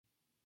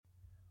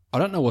I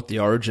don't know what the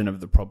origin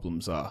of the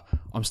problems are.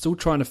 I'm still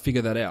trying to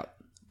figure that out.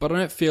 But I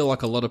don't feel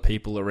like a lot of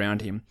people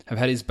around him have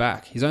had his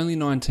back. He's only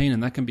 19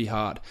 and that can be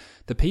hard.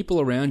 The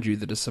people around you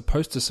that are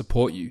supposed to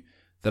support you,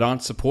 that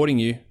aren't supporting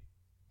you,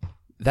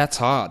 that's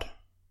hard.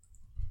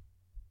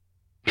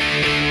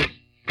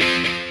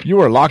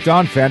 You are Locked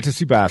On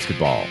Fantasy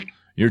Basketball,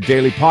 your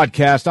daily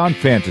podcast on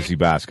fantasy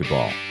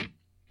basketball.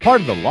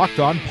 Part of the Locked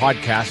On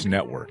Podcast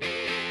Network,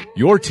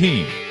 your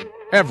team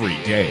every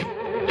day.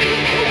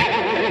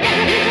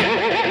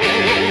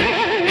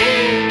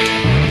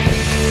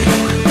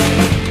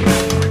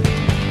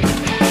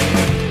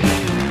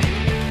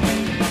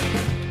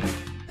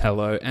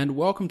 Hello and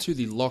welcome to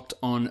the Locked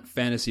On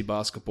Fantasy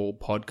Basketball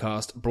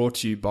podcast brought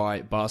to you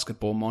by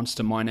Basketball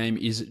Monster. My name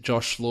is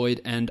Josh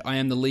Lloyd and I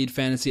am the lead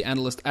fantasy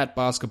analyst at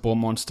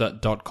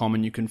basketballmonster.com,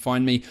 and you can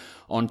find me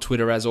on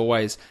Twitter as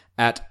always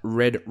at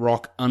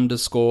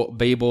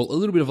redrock_bball. A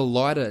little bit of a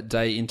lighter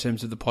day in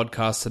terms of the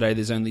podcast today.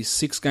 There's only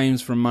 6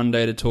 games from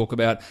Monday to talk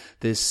about.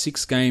 There's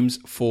 6 games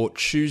for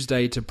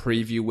Tuesday to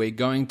preview. We're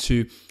going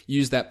to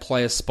use that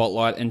player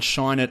spotlight and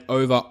shine it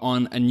over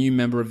on a new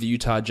member of the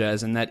Utah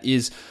Jazz, and that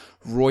is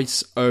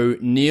Royce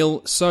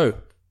O'Neal. So,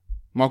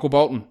 Michael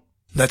Bolton.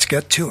 Let's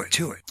get to it.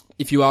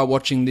 If you are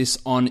watching this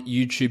on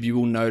YouTube, you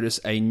will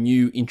notice a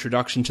new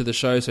introduction to the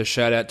show. So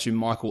shout out to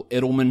Michael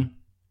Edelman,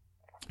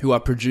 who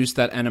produced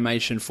that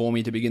animation for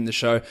me to begin the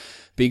show.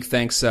 Big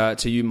thanks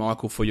to you,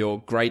 Michael, for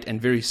your great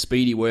and very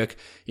speedy work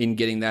in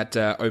getting that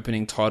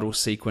opening title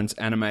sequence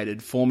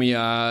animated for me.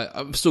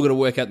 I've still got to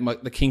work out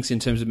the kinks in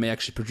terms of me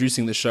actually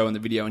producing the show and the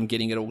video and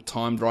getting it all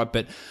timed right,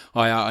 but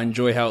I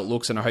enjoy how it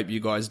looks, and I hope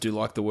you guys do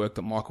like the work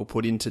that Michael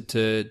put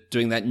into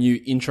doing that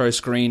new intro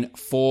screen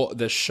for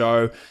the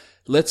show.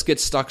 Let's get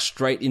stuck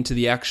straight into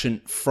the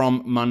action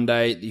from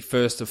Monday, the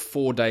first of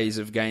 4 days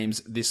of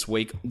games this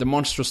week. The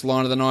monstrous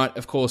line of the night,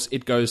 of course,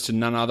 it goes to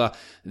none other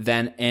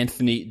than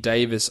Anthony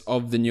Davis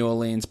of the New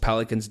Orleans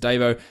Pelicans.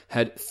 Davo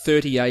had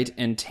 38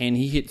 and 10.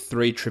 He hit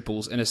 3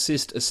 triples, an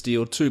assist, a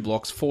steal, 2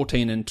 blocks,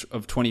 14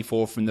 of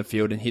 24 from the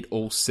field, and hit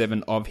all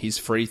 7 of his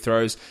free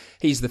throws.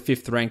 He's the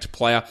 5th ranked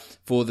player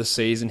for the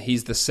season.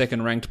 He's the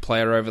 2nd ranked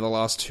player over the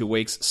last 2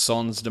 weeks.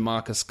 Sons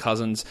DeMarcus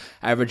Cousins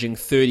averaging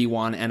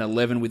 31 and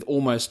 11 with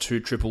almost 2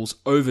 triples,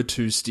 over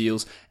 2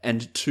 steals,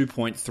 and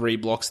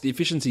 2.3 blocks. The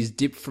efficiency's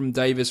dipped from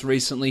Davis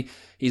recently.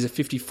 He's a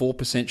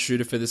 54%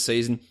 shooter for the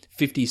season,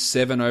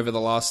 57 over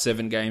the last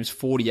 7 games,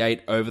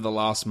 48 over the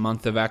last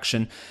month of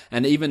action.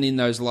 And even in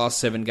those last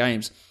 7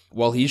 games,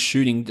 while he's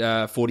shooting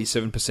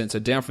 47%, so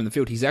down from the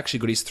field, he's actually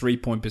got his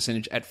 3-point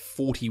percentage at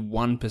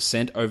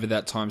 41% over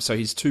that time. So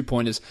his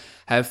 2-pointers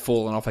have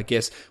fallen off, I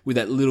guess, with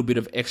that little bit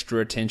of extra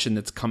attention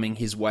that's coming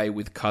his way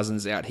with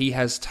Cousins out. He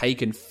has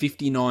taken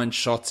 59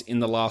 shots in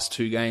the last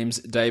 2 games,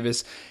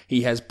 Davis.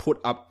 He has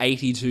put up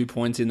 82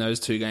 points in those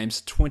 2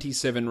 games,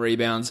 27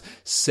 rebounds,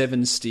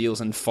 7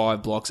 steals, and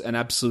 5 blocks. An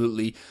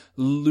absolutely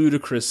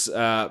ludicrous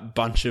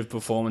bunch of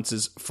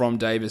performances from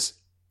Davis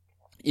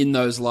in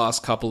those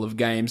last couple of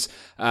games.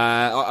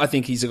 I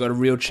think he's got a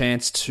real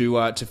chance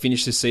to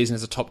finish this season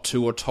as a top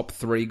 2 or top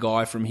 3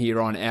 guy from here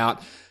on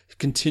out.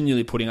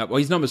 Continually putting up, well,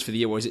 his numbers for the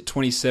year, what is it,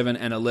 27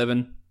 and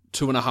 11,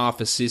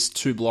 2.5 assists,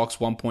 2 blocks,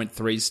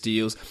 1.3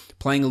 steals.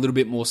 Playing a little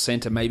bit more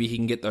center, maybe he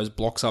can get those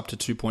blocks up to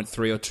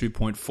 2.3 or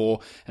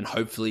 2.4, and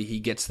hopefully he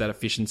gets that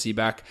efficiency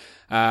back.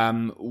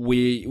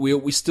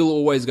 We're still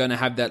always going to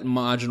have that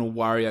marginal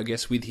worry, I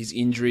guess, with his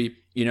injury.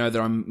 You know,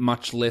 that I'm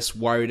much less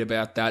worried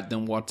about that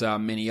than what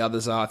many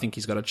others are. I think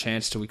he's got a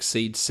chance to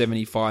exceed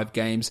 75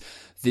 games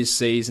this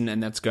season,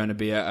 and that's going to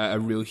be a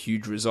real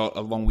huge result,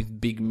 along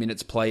with big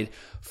minutes played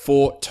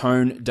for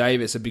Tone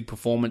Davis. A big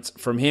performance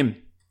from him.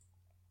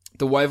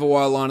 The waiver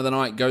wire line of the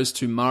night goes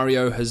to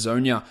Mario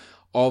Hezonja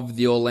of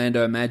the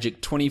Orlando Magic.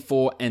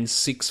 24 and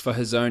 6 for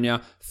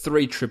Hezonja,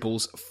 3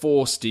 triples,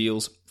 4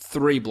 steals,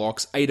 3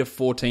 blocks, 8 of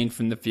 14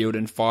 from the field,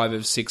 and 5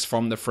 of 6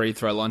 from the free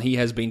throw line. He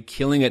has been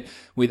killing it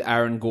with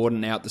Aaron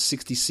Gordon out, the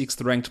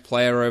 66th ranked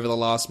player over the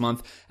last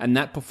month, and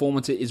that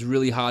performance is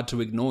really hard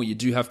to ignore. You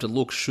do have to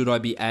look, should I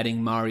be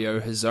adding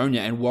Mario Hezonja?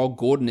 And while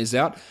Gordon is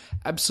out,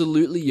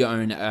 absolutely you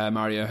own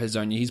Mario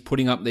Hezonja. He's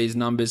putting up these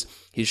numbers.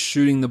 He's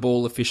shooting the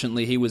ball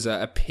efficiently. He was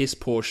a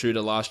piss-poor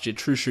shooter last year,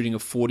 true shooting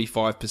of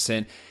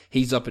 45%.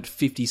 He's up at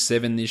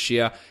 57 this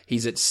year.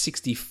 He's at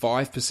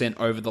 65%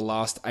 over the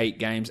last 8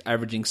 games,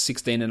 averaging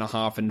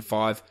 16.5 and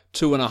 5,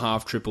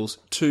 2.5 triples,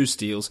 2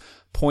 steals,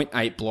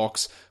 0.8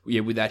 blocks.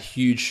 Yeah, with that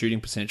huge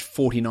shooting percentage,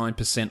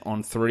 49%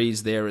 on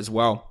threes there as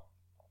well.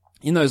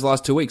 In those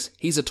last 2 weeks,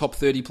 he's a top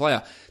 30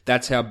 player.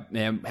 That's how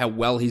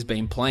well he's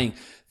been playing.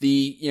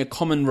 The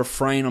common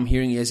refrain I'm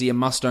hearing is he a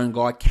must-own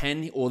guy?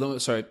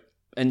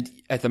 And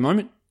at the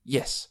moment,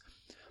 yes.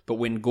 But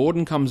when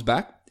Gordon comes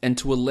back, and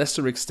to a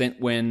lesser extent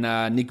when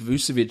Nick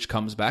Vucevic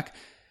comes back,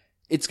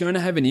 it's going to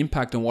have an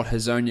impact on what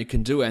Hezonja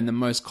can do. And the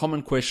most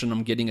common question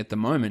I'm getting at the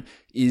moment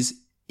is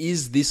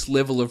this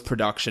level of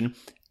production,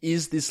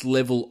 is this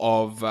level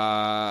of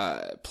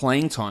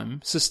playing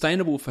time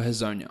sustainable for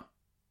Hezonja?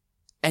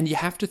 And you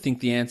have to think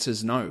the answer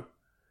is no.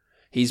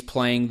 He's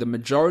playing the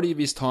majority of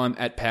his time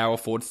at power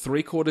forward.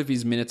 3/4 of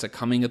his minutes are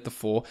coming at the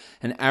 4,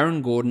 and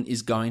Aaron Gordon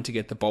is going to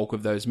get the bulk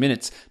of those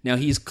minutes. Now,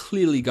 he's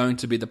clearly going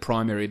to be the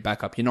primary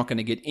backup. You're not going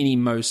to get any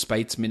Mo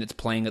Spates minutes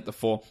playing at the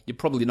 4. You're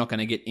probably not going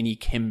to get any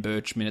Kem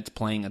Birch minutes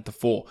playing at the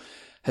 4.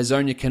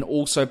 Hezonja can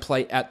also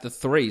play at the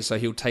 3, so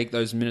he'll take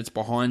those minutes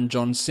behind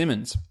John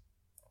Simmons.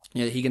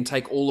 He can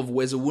take all of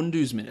Weza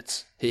Wundu's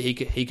minutes. He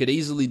could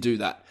easily do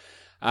that.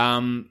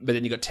 But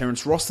then you've got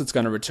Terence Ross that's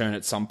going to return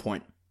at some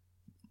point.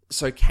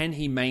 So can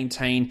he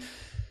maintain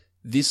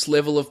this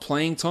level of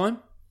playing time?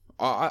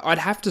 I'd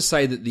have to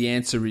say that the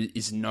answer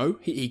is no.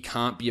 He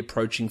can't be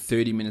approaching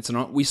 30 minutes a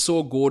night. We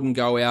saw Gordon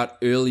go out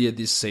earlier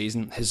this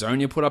season.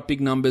 Hezonja put up big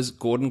numbers.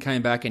 Gordon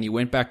came back and he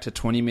went back to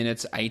 20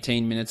 minutes,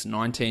 18 minutes,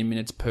 19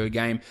 minutes per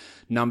game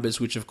numbers,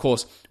 which of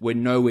course were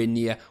nowhere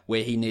near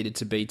where he needed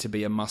to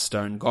be a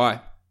must-own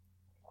guy.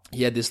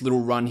 He had this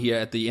little run here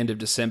at the end of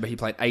December. He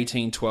played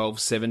 18, 12,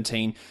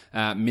 17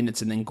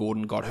 minutes, and then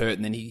Gordon got hurt,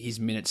 and then his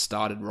minutes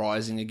started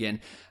rising again.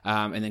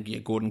 And then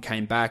Gordon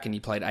came back, and he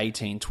played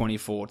 18,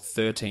 24,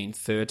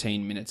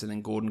 13 minutes, and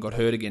then Gordon got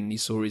hurt again, and he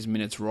saw his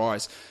minutes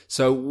rise.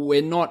 So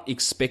we're not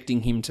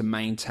expecting him to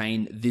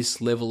maintain this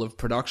level of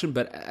production,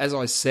 but as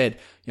I said,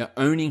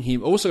 owning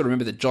him. Also got to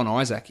remember that John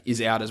Isaac is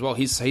out as well.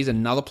 He's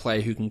another player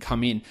who can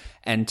come in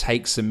and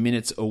take some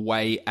minutes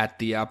away at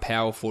the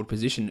power forward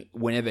position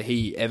whenever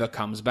he ever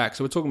comes back.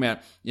 So we're talking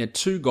about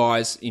two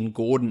guys in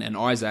Gordon and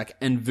Isaac,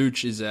 and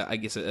Vooch is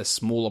a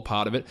smaller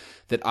part of it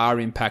that are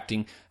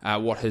impacting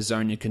what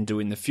Hezonja can do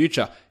in the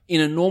future. In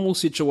a normal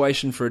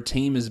situation for a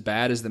team as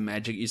bad as the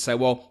Magic, you say,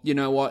 well, you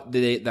know what,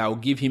 they'll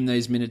give him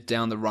those minutes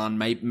down the run,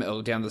 maybe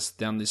or down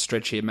this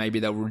stretch here. Maybe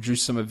they'll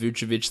reduce some of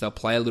Vucevic. They'll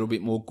play a little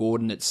bit more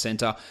Gordon at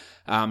center,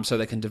 so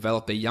they can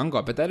develop their young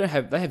guy. But they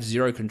have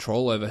zero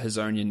control over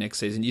Hezonja next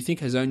season. You think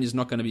Hezonja's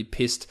not going to be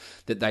pissed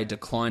that they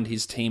declined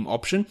his team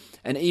option?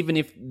 And even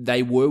if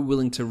they were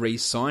willing to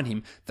re-sign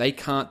him, they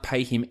can't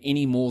pay him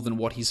any more than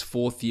what his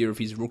 4th year of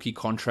his rookie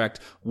contract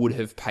would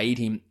have paid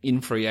him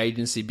in free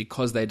agency,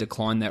 because they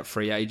declined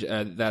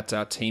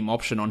that team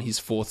option on his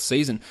 4th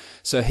season.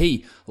 So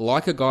he,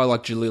 like a guy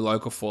like Jahlil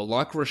Okafor,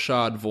 like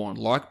Rashad Vaughn,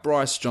 like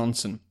Bryce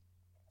Johnson,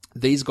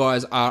 these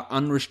guys are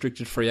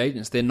unrestricted free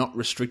agents. They're not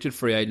restricted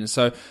free agents.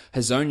 So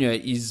Hezonja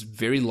is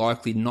very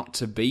likely not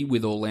to be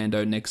with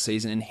Orlando next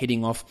season and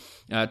heading off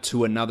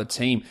to another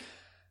team.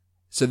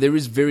 So there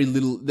is very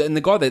little, and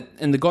the guy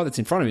that's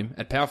in front of him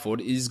at power forward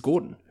is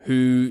Gordon,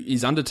 who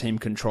is under team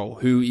control,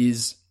 who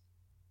is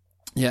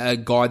a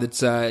guy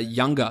that's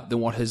younger than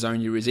what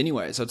Hezonja is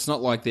anyway. So it's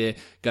not like they're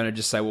going to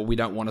just say, well, we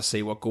don't want to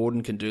see what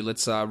Gordon can do.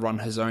 Let's run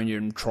Hezonja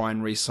and try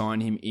and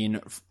re-sign him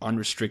in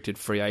unrestricted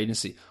free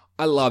agency.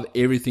 I love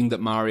everything that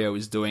Mario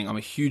is doing. I'm a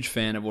huge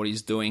fan of what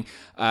he's doing.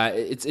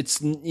 It's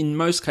in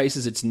most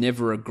cases, it's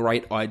never a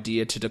great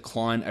idea to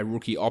decline a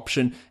rookie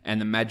option, and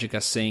the Magic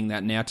are seeing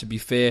that now. To be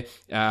fair,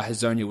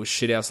 Hezonja was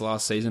shithouse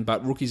last season,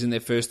 but rookies in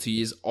their first 2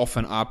 years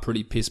often are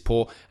pretty piss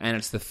poor, and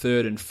it's the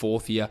 3rd and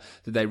 4th year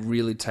that they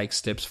really take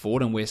steps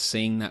forward, and we're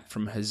seeing that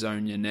from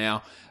Hezonja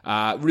now.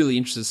 Really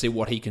interested to see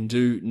what he can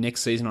do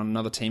next season on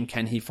another team.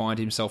 Can he find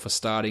himself a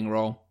starting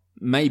role?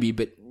 Maybe,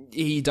 but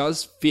he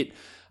does fit,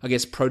 I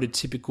guess,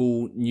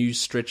 prototypical new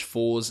stretch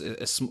fours,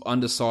 a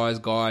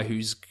undersized guy who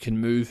can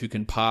move, who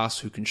can pass,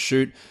 who can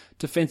shoot.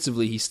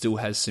 Defensively, he still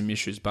has some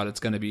issues, but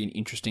it's going to be an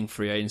interesting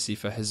free agency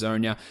for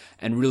Hezonja,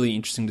 and really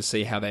interesting to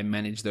see how they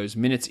manage those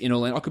minutes in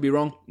Orlando. I could be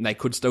wrong. They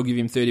could still give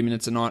him 30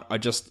 minutes a night. I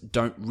just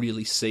don't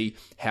really see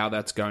how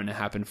that's going to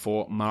happen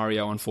for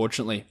Mario,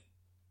 unfortunately.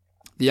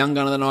 The young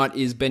gun of the night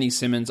is Benny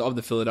Simmons of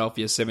the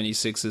Philadelphia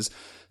 76ers.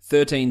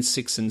 13,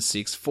 6 and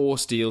 6, 4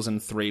 steals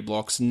and 3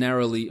 blocks, not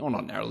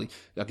narrowly,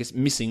 I guess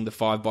missing the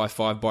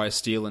 5x5 by a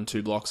steal and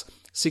 2 blocks.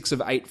 6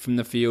 of 8 from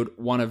the field,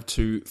 1 of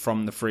 2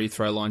 from the free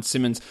throw line.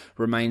 Simmons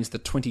remains the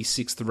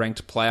 26th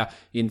ranked player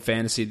in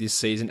fantasy this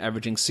season,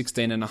 averaging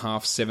 16.5,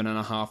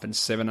 7.5 and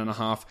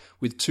 7.5,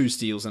 with 2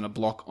 steals and a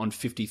block on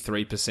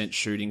 53%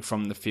 shooting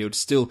from the field.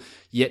 Still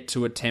yet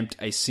to attempt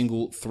a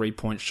single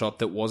 3-point shot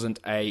that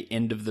wasn't a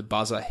end of the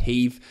buzzer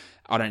heave.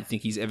 I don't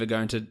think he's ever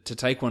going to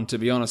take one, to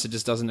be honest. It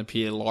just doesn't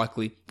appear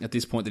likely at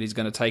this point that he's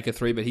going to take a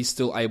 3, but he's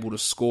still able to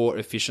score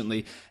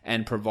efficiently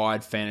and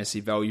provide fantasy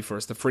value for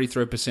us. The free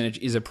throw percentage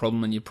is a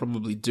problem, and you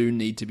probably do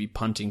need to be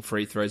punting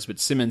free throws, but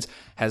Simmons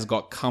has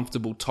got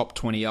comfortable top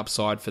 20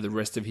 upside for the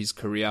rest of his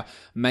career.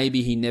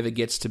 Maybe he never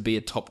gets to be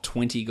a top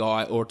 20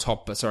 guy or a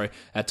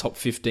top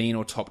 15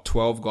 or top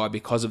 12 guy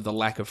because of the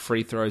lack of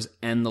free throws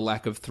and the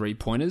lack of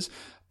 3-pointers,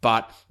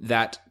 but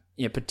that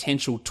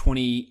potential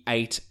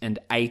 28 and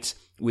 8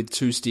 with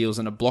 2 steals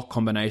and a block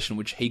combination,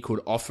 which he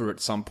could offer at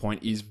some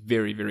point, is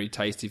very, very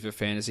tasty for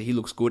fantasy. He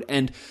looks good,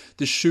 and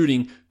the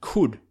shooting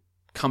could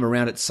come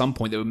around at some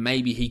point that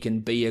maybe he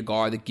can be a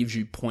guy that gives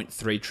you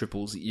 0.3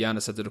 triples,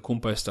 Giannis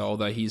Antetokounmpo style,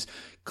 although he's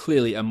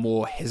clearly a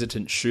more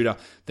hesitant shooter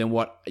than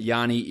what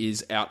Yanni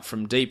is out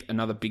from deep.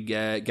 Another big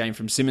game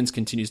from Simmons,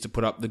 continues to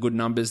put up the good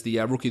numbers. The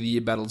Rookie of the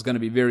Year battle is going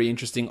to be very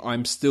interesting.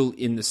 I'm still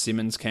in the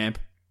Simmons camp.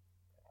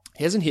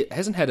 He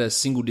hasn't had a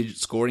single-digit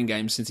scoring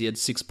game since he had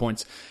 6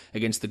 points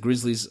against the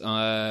Grizzlies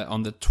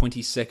on the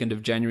 22nd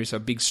of January, so a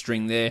big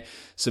string there.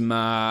 Some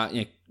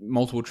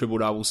multiple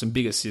triple-doubles, some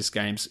big assist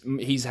games.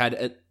 He's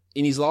had,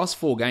 in his last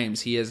 4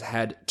 games, he has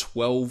had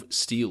 12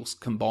 steals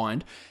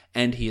combined,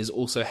 and he has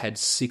also had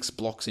 6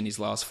 blocks in his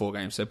last 4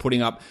 games. So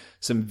putting up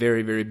some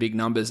very, very big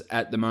numbers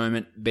at the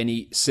moment.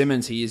 Benny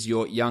Simmons, he is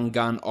your young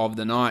gun of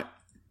the night.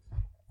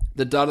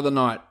 The dud of the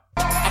night.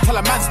 I tell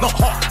a man's not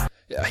hot.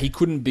 He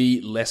couldn't be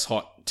less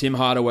hot. Tim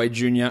Hardaway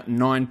Jr.,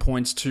 9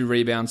 points, 2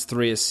 rebounds,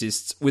 3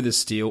 assists with a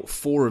steal,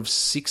 4 of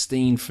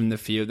 16 from the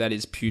field. That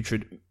is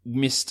putrid.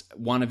 Missed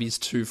one of his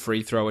 2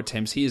 free throw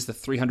attempts. He is the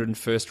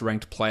 301st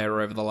ranked player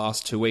over the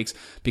last 2 weeks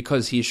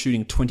because he is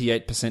shooting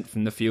 28%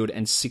 from the field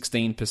and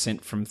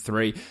 16% from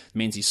 3. It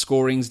means his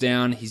scoring's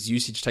down, his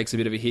usage takes a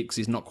bit of a hit because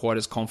he's not quite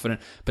as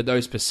confident, but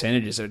those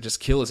percentages are just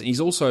killers. And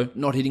he's also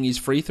not hitting his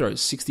free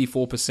throws,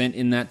 64%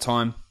 in that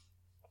time.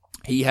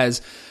 He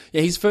has,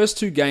 his first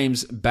 2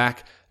 games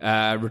back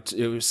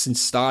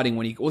since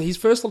starting his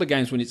first lot of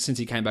games since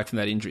he came back from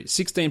that injury.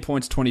 16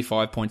 points,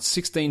 25 points,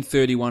 16,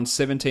 31,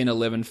 17,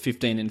 11,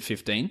 15, and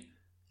 15.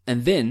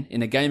 And then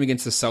in a game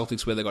against the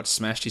Celtics where they got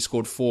smashed, he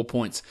scored 4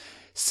 points.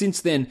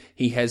 Since then,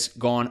 he has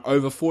gone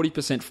over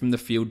 40% from the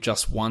field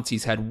just once.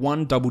 He's had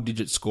 1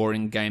 double-digit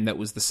scoring game. That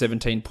was the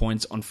 17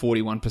 points on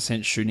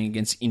 41% shooting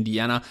against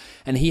Indiana.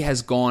 And he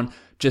has gone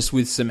just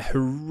with some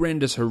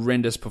horrendous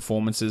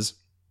performances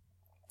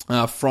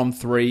from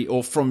 3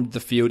 or from the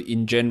field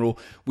in general.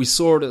 We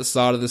saw it at the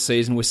start of the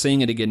season. We're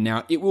seeing it again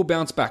now. It will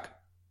bounce back.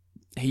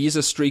 He is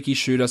a streaky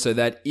shooter, so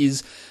that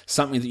is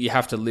something that you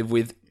have to live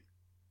with.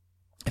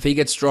 If he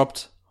gets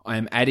dropped, I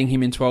am adding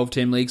him in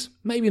 12-team leagues.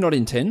 Maybe not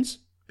in 10s,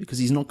 because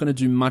he's not going to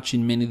do much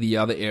in many of the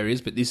other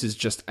areas, but this is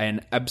just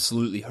an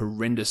absolutely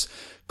horrendous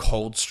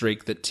cold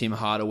streak that Tim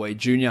Hardaway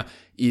Jr.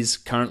 is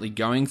currently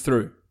going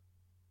through.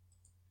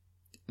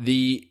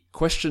 The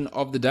question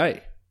of the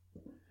day,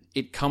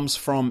 it comes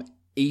from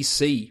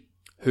EC,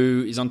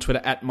 who is on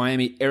Twitter at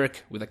Miami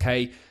Eric with a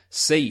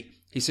KC.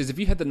 He says, if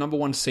you had the number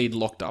 1 seed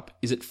locked up,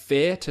 is it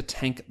fair to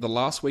tank the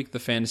last week of the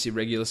fantasy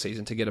regular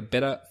season to get a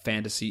better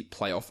fantasy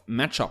playoff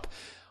matchup?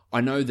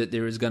 I know that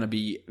there is going to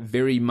be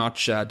very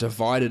much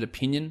divided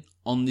opinion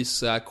on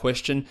this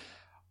question.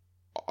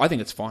 I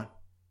think it's fine.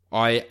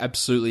 I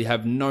absolutely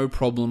have no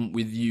problem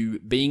with you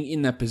being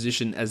in that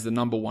position as the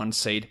number 1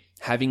 seed,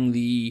 having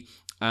the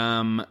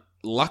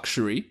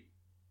luxury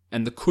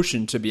and the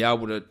cushion to be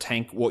able to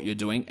tank what you're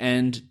doing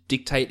and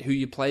dictate who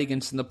you play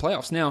against in the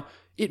playoffs. Now,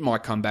 it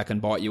might come back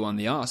and bite you on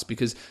the ass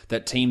because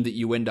that team that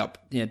you end up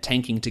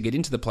tanking to get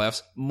into the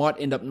playoffs might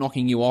end up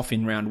knocking you off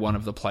in round 1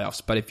 of the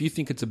playoffs. But if you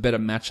think it's a better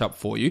matchup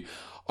for you,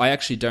 I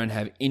actually don't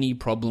have any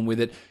problem with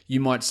it.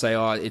 You might say,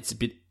 it's a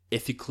bit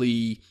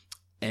ethically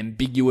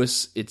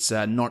ambiguous, it's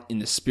not in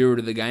the spirit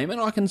of the game,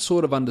 and I can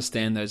sort of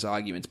understand those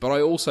arguments. But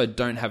I also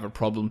don't have a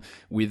problem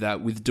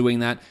with doing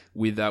that,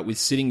 with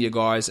sitting your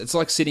guys. It's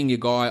like sitting your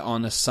guy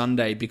on a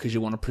Sunday because you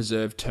want to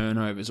preserve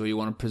turnovers or you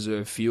want to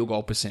preserve field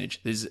goal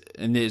percentage. There's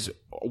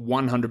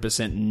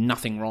 100%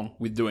 nothing wrong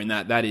with doing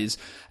that. That is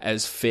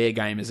as fair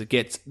game as it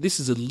gets.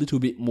 This is a little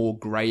bit more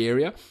grey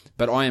area,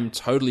 but I am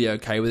totally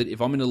okay with it.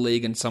 If I'm in a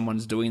league and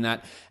someone's doing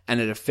that and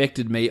it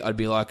affected me, I'd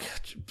be like,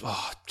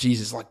 oh,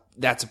 Jesus, like,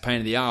 that's a pain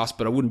in the ass,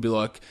 but I wouldn't be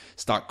like,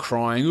 start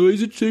crying, oh,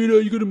 he's a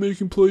cheater, you got to make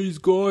him play his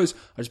guys.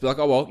 I'd just be like,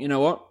 oh, well, you know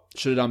what?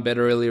 Should have done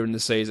better earlier in the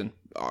season.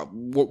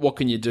 What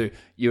can you do?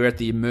 You're at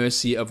the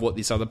mercy of what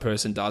this other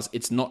person does.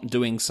 It's not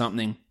doing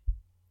something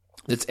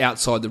that's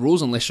outside the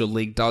rules unless your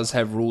league does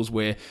have rules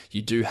where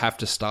you do have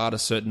to start a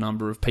certain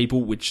number of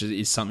people, which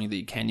is something that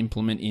you can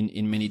implement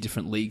in many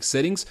different league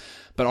settings.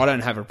 But I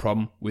don't have a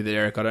problem with it,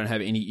 Eric. I don't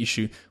have any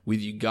issue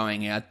with you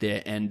going out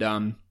there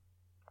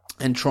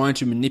and trying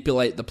to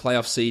manipulate the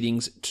playoff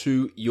seedings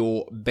to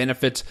your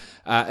benefit,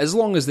 as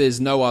long as there's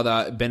no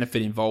other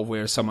benefit involved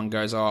where someone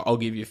goes, oh, I'll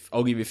give you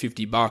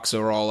 $50,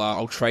 or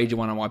I'll trade you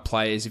one of my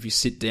players if you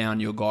sit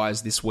down your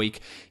guys this week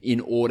in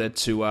order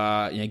to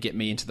get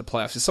me into the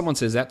playoffs. If someone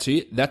says that to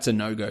you, that's a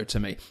no-go to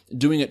me.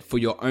 Doing it for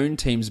your own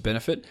team's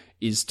benefit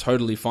is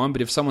totally fine.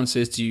 But if someone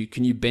says to you,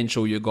 can you bench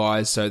all your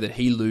guys so that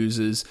he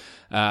loses,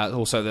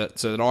 or so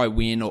that I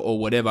win, or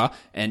whatever,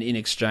 and in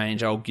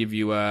exchange I'll give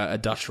you a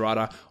Dutch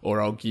rudder,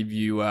 or I'll give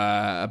you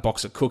a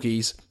box of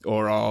cookies,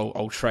 or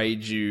I'll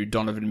trade you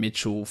Donovan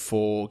Mitchell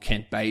for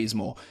Kent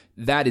Bazemore,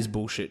 that is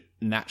bullshit,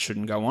 and that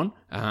shouldn't go on.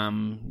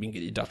 You can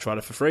get your Dutch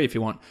rudder for free if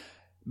you want.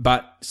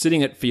 But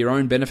sitting it for your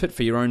own benefit,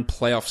 for your own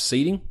playoff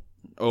seeding,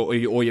 or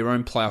your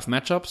own playoff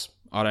matchups,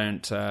 I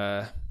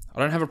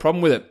don't have a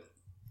problem with it.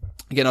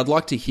 Again, I'd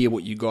like to hear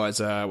what you guys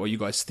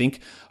think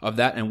of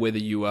that, and whether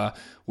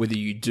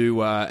you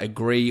do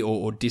agree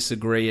or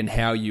disagree, and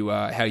how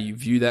you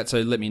view that.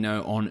 So let me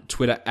know on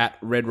Twitter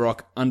at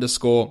redrock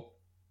 __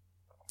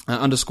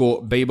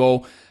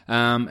 _bball,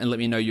 and let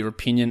me know your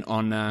opinion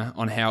on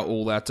how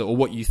all that, or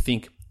what you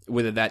think,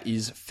 whether that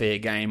is fair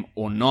game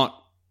or not.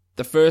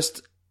 The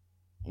first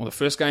the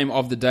first game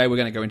of the day. We're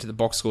going to go into the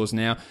box scores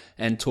now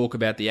and talk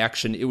about the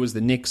action. It was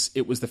the Knicks.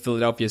 It was the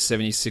Philadelphia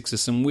 76ers.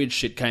 Some weird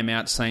shit came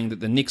out saying that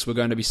the Knicks were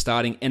going to be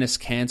starting Enes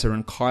Kanter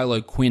and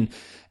Kylo Quinn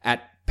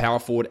at power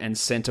forward and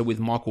center, with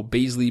Michael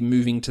Beasley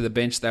moving to the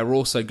bench. They were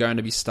also going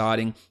to be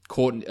starting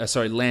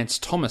Lance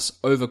Thomas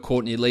over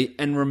Courtney Lee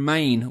and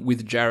remain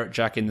with Jarrett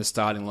Jack in the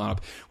starting lineup,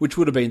 which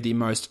would have been the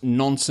most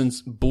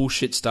nonsense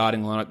bullshit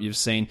starting lineup you've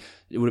seen.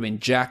 It would have been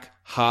Jack,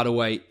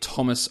 Hardaway,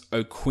 Thomas,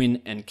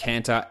 O'Quinn, and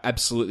Kanter.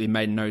 Absolutely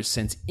made no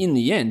sense. In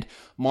the end,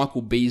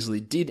 Michael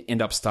Beasley did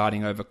end up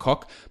starting over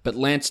Cock, but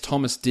Lance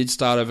Thomas did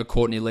start over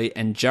Courtney Lee,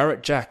 and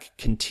Jarrett Jack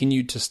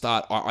continued to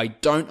start. I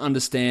don't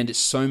understand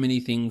so many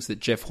things that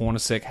Jeff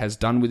Hornacek has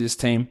done with his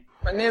team.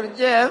 My name is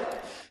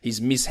Jeff.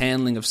 His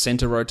mishandling of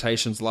center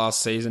rotations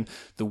last season,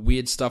 the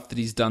weird stuff that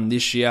he's done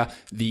this year,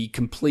 the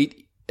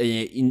complete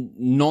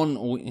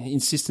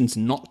insistence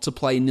not to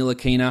play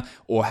Ntilikina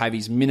or have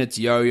his minutes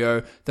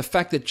yo-yo. The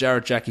fact that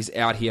Jarrett Jack is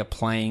out here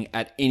playing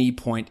at any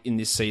point in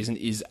this season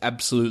is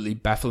absolutely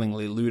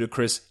bafflingly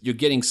ludicrous. You're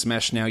getting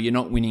smashed now. You're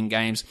not winning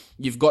games.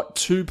 You've got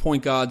 2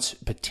 point guards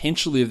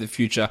potentially of the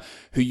future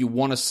who you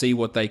want to see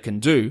what they can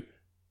do,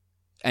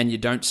 and you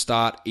don't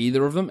start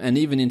either of them. And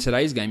even in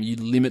today's game, you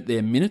limit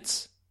their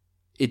minutes.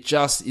 It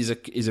just is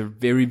a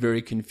very,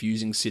 very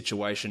confusing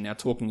situation. Now,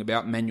 talking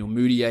about Manuel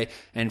Mudiay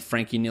and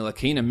Frankie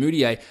Ntilikina.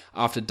 Mudiay,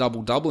 after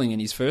double-doubling in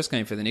his first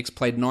game for the Knicks,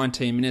 played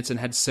 19 minutes and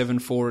had 7,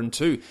 4, and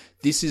 2.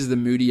 This is the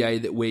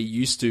Mudiay that we're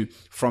used to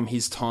from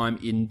his time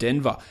in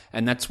Denver.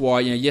 And that's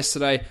why,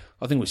 yesterday,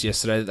 I think it was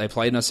yesterday that they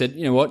played, and I said,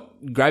 you know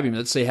what, grab him,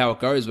 let's see how it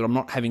goes, but I'm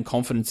not having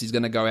confidence he's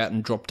going to go out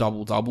and drop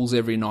double-doubles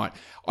every night.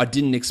 I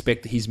didn't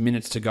expect his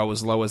minutes to go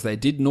as low as they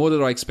did, nor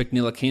did I expect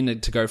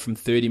Ntilikina to go from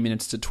 30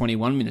 minutes to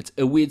 21 minutes.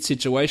 A weird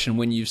situation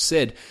when you've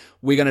said,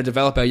 we're going to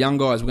develop our young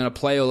guys, we're going to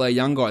play all our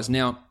young guys.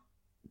 Now,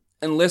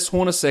 unless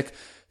Hornacek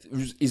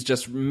is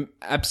just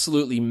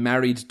absolutely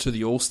married to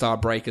the All-Star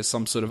break as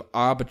some sort of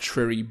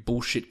arbitrary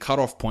bullshit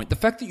cutoff point, the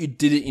fact that you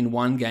did it in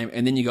one game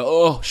and then you go,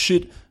 oh,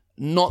 shit,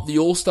 not the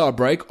All-Star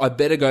break, I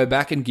better go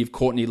back and give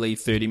Courtney Lee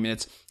 30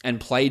 minutes and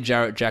play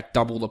Jarrett Jack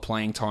double the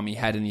playing time he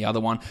had in the other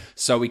one,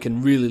 so we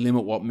can really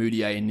limit what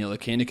Mudiay and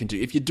Ntilikina can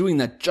do. If you're doing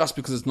that just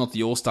because it's not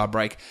the All-Star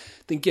break,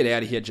 then get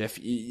out of here, Jeff.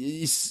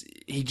 He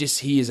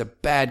is a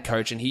bad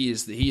coach, and he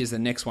is the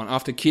next one.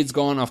 After Kidd's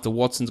gone, after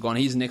Watson's gone,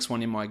 he's the next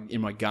one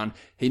in my gun.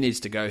 He needs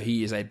to go.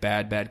 He is a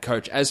bad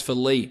coach. As for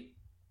Lee,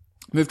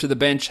 moved to the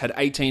bench, had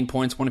 18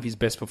 points, one of his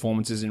best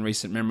performances in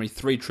recent memory,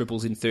 3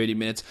 triples in 30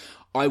 minutes.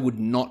 I would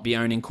not be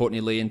owning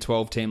Courtney Lee in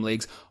 12-team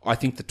leagues. I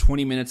think the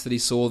 20 minutes that he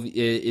saw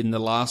in the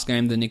last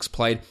game the Knicks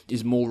played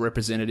is more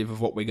representative of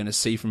what we're going to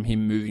see from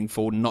him moving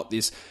forward, not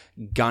this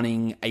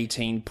gunning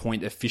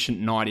 18-point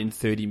efficient night in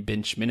 30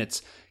 bench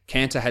minutes.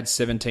 Kanter had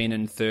 17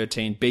 and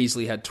 13.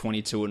 Beasley had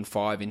 22 and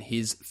 5 in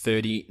his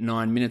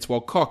 39 minutes, while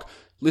Cock,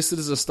 listed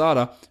as a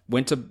starter,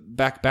 went to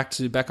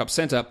backup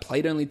center,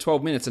 played only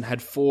 12 minutes and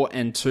had 4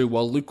 and 2,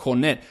 while Luke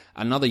Cornett,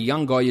 another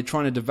young guy you're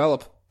trying to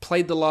develop,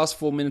 played the last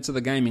 4 minutes of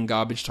the game in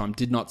garbage time,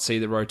 did not see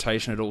the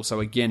rotation at all. So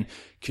again,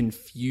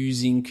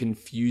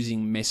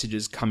 confusing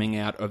messages coming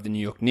out of the New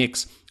York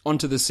Knicks. On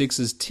to the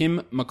Sixers,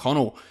 Tim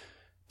McConnell,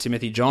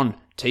 Timothy John,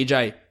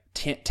 TJ,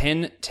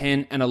 10,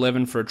 10, and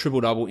 11 for a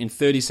triple-double in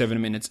 37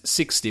 minutes,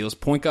 6 steals.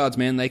 Point guards,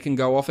 man, they can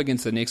go off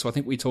against the Knicks. I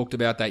think we talked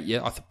about that.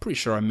 Yeah, I'm pretty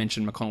sure I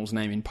mentioned McConnell's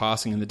name in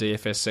passing in the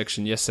DFS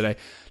section yesterday.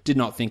 Did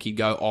not think he'd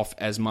go off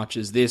as much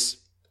as this.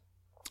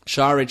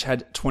 Šarić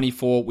had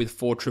 24 with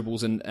 4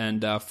 triples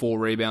and 4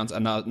 rebounds.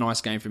 Another nice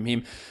game from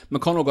him.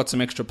 McConnell got some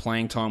extra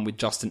playing time with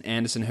Justin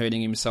Anderson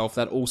hurting himself.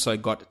 That also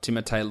got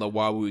Timothé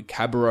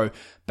Luwawu-Cabarrot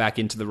back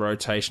into the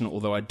rotation,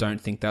 although I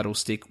don't think that'll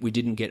stick. We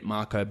didn't get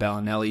Marco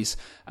Bellinelli's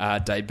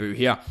debut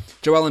here.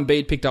 Joel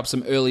Embiid picked up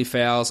some early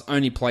fouls,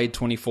 only played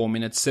 24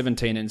 minutes,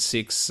 17 and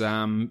 6.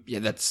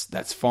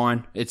 That's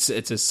fine. It's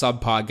a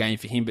subpar game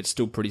for him, but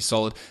still pretty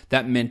solid.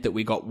 That meant that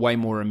we got way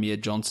more Amir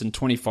Johnson,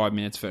 25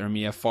 minutes for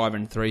Amir, 5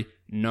 and 3.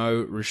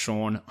 No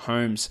Richaun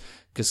Holmes,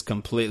 because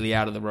completely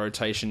out of the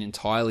rotation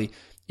entirely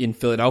in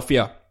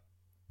Philadelphia.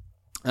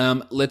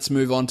 Let's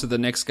move on to the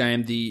next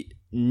game. The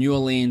New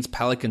Orleans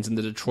Pelicans and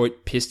the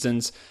Detroit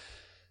Pistons.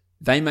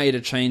 They made a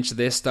change to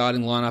their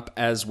starting lineup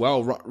as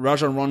well.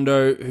 Rajon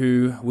Rondo,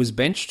 who was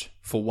benched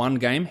for one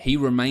game, he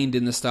remained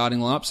in the starting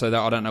lineup, so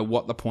I don't know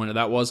what the point of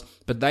that was.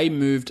 But they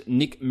moved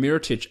Nick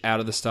Mirotic out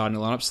of the starting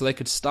lineup so they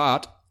could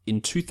start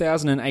in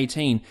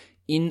 2018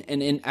 in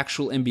an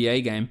actual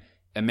NBA game,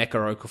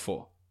 Emeka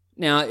Okafor.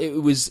 Now,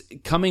 it was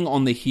coming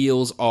on the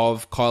heels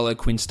of Kylo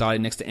Quinn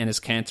starting next to Enes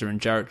Kanter and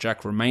Jarrett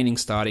Jack remaining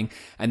starting,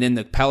 and then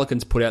the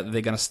Pelicans put out that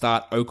they're going to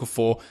start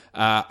Okafor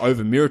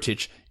over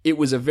Mirotic. It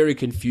was a very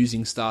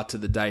confusing start to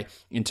the day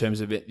in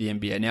terms of the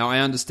NBA. Now, I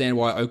understand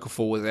why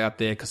Okafor was out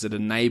there, because it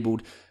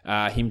enabled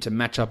him to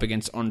match up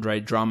against Andre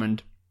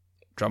Drummond.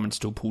 Drummond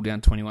still pulled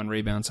down 21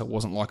 rebounds, so it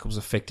wasn't like it was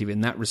effective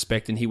in that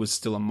respect, and he was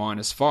still a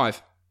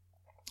 -5.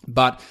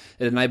 But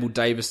it enabled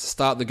Davis to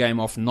start the game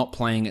off not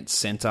playing at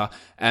centre.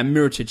 And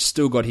Mirotic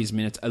still got his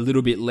minutes, a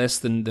little bit less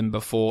than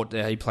before.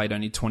 He played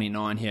only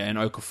 29 here, and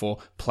Okafor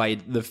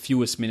played the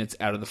fewest minutes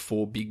out of the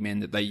 4 big men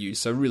that they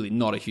used. So really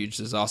not a huge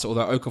disaster,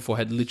 although Okafor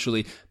had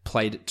literally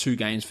played 2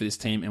 games for this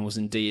team and was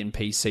in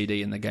DNP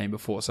CD in the game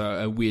before. So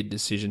a weird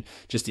decision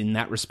just in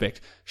that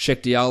respect.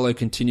 Cheick Diallo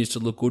continues to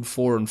look good,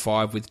 4 and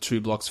 5 with 2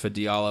 blocks for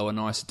Diallo, a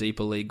nice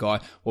deeper league guy.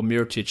 While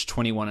Mirotic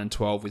 21 and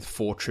 12 with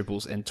 4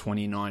 triples and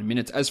 29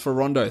 minutes. As for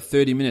Rondo,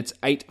 30 minutes,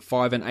 8,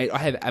 5 and 8.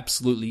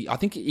 I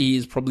think he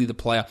is probably the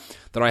player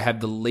that I have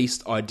the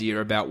least idea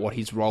about what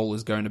his role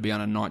is going to be on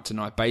a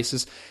night-to-night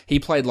basis. He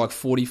played like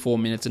 44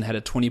 minutes and had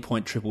a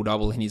 20-point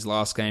triple-double in his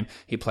last game.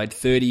 He played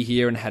 30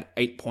 here and had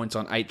 8 points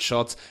on 8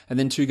 shots. And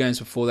then 2 games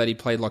before that, he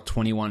played like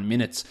 21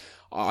 minutes.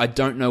 I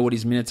don't know what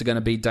his minutes are going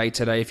to be day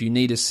to day. If you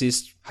need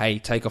assists, hey,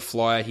 take a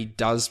flyer. He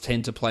does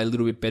tend to play a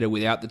little bit better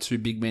without the 2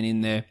 big men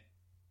in there.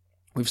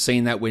 We've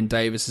seen that when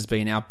Davis has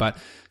been out, but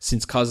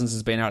since Cousins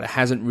has been out, it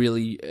hasn't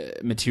really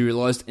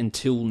materialized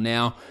until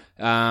now.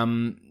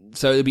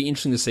 So it'll be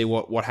interesting to see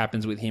what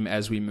happens with him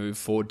as we move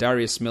forward.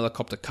 Darius Miller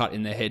copped a cut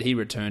in the head. He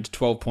returned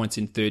 12 points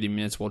in 30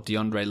 minutes, while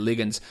DeAndre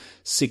Liggins,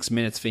 6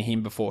 minutes for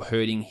him before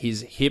hurting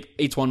his hip.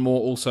 Etuan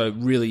Moore also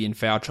really in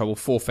foul trouble,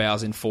 4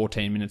 fouls in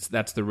 14 minutes.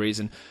 That's the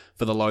reason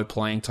for the low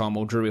playing time,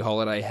 while Drew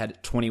Holiday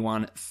had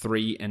 21,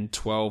 3 and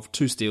 12,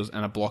 2 steals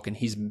and a block, and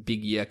his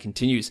big year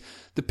continues.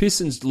 The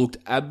Pistons looked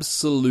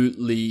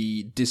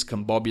absolutely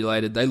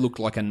discombobulated. They looked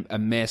like a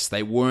mess.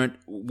 They weren't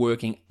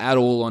working at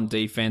all on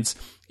defense.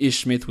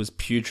 Ish Smith was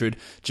putrid.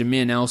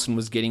 Jameer Nelson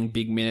was getting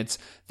big minutes.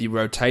 The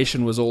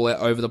rotation was all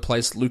over the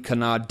place. Luke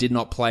Kennard did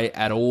not play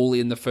at all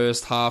in the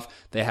first half.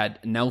 They had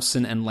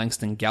Nelson and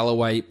Langston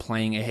Galloway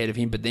playing ahead of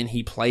him, but then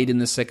he played in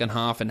the second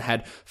half and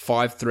had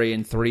 5, 3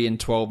 and 3 in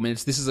 12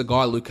 minutes. This is a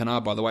guy, Luke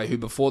Kennard, by the way, who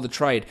before the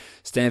trade,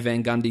 Stan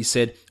Van Gundy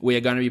said, we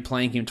are going to be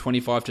playing him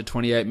 25 to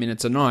 28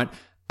 minutes a night.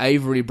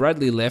 Avery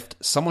Bradley left,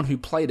 someone who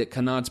played at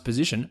Kennard's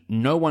position.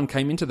 No one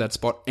came into that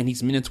spot, and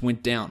his minutes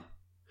went down.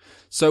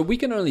 So we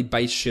can only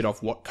base shit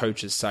off what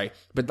coaches say,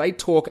 but they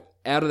talk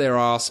out of their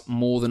ass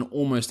more than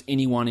almost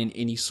anyone in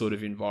any sort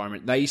of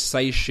environment. They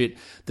say shit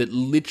that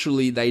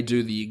literally they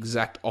do the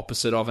exact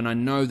opposite of, and I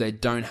know they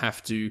don't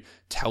have to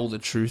tell the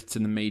truth to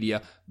the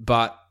media,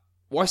 but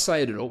why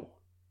say it at all?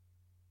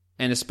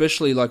 And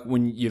especially like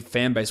when your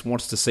fan base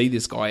wants to see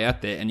this guy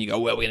out there and you go,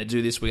 well, we're going to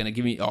do this, we're going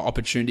to give him an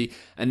opportunity,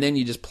 and then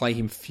you just play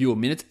him fewer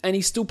minutes and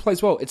he still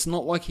plays well. It's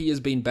not like he has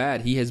been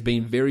bad. He has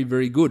been very,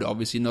 very good.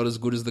 Obviously not as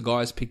good as the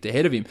guys picked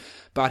ahead of him,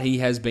 but he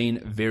has been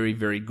very,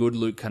 very good,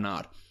 Luke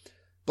Kennard.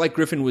 Blake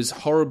Griffin was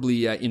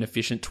horribly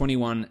inefficient,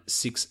 21,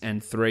 6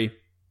 and 3.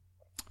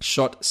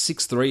 Shot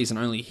 6 threes and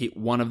only hit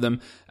 1 of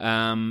them.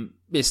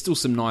 There's still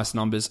some nice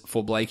numbers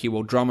for Blakey.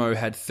 Well, Drummo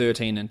had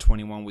 13 and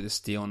 21 with a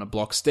steal and a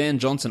block. Stan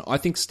Johnson, I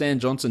think Stan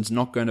Johnson's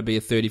not going to be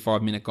a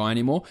 35-minute guy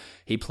anymore.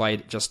 He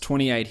played just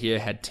 28 here,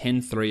 had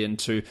 10, 3 and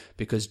 2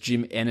 because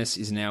Jim Ennis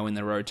is now in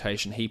the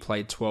rotation. He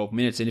played 12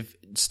 minutes. And if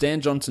Stan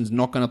Johnson's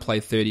not going to play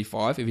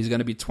 35, if he's going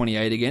to be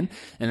 28 again,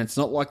 and it's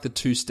not like the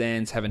two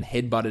Stans haven't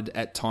headbutted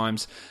at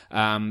times,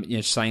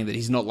 saying that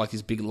he's not like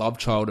this big love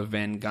child of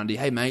Van Gundy.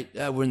 Hey, mate,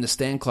 we're in the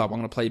Stan club. I'm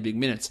going to play big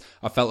minutes.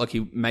 I felt like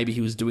maybe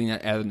he was doing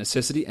that out of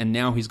necessity, and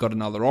now he's got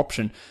another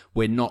option.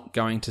 We're not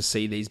going to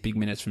see these big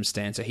minutes from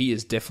Stan, so he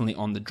is definitely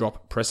on the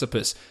drop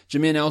precipice.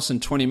 Jameer Nelson,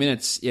 20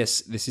 minutes.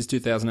 Yes, this is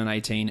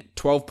 2018.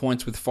 12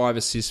 points with 5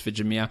 assists for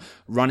Jameer,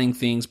 running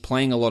things,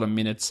 playing a lot of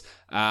minutes.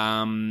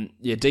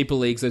 Deeper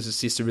leagues, those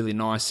assists are really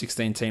nice.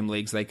 16-team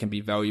leagues, they can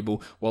be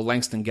valuable. While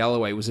Langston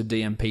Galloway was a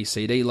DMP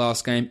CD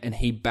last game, and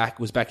he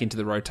was back into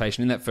the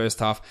rotation in that first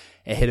half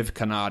ahead of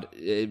Kennard.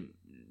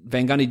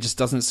 Van Gundy just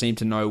doesn't seem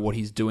to know what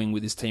he's doing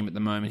with his team at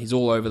the moment. He's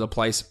all over the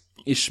place.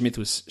 Ish Smith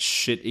was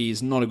shit. He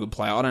is not a good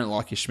player. I don't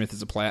like Ish Smith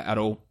as a player at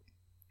all.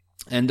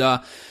 And I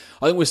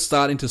think we're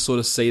starting to sort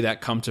of see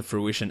that come to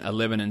fruition.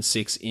 11 and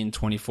 6 in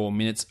 24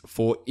 minutes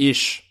for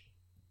Ish.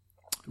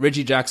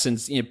 Reggie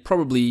Jackson's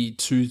probably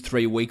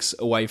 2-3 weeks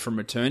away from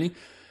returning.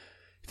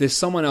 If there's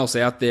someone else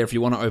out there, if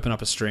you want to open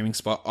up a streaming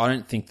spot, I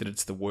don't think that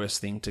it's the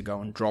worst thing to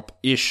go and drop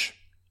Ish.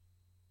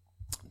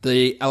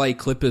 The LA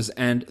Clippers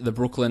and the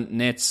Brooklyn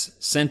Nets.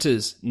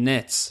 Centers,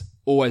 Nets,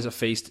 always a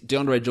feast.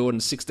 DeAndre Jordan,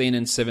 16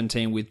 and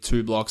 17 with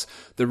 2 blocks.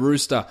 The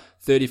Rooster,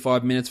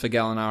 35 minutes for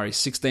Gallinari,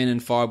 16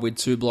 and 5 with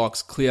 2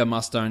 blocks. Clear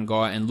must-own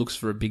guy and looks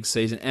for a big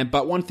season.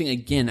 But one thing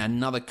again,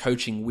 another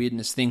coaching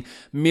weirdness thing,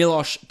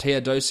 Milos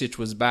Teodosic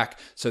was back,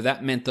 so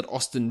that meant that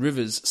Austin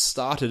Rivers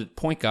started at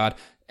point guard,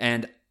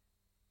 and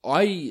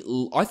I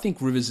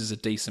think Rivers is a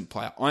decent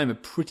player. I am a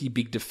pretty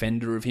big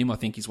defender of him. I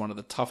think he's one of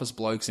the toughest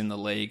blokes in the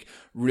league.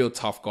 Real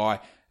tough guy.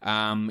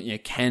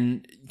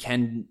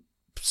 Can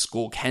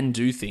score, can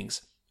do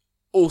things.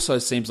 Also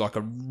seems like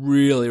a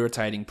real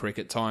irritating prick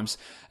at times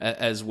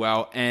as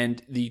well. And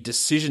the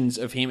decisions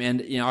of him,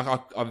 and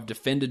I've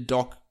defended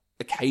Doc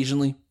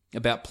occasionally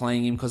about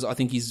playing him because I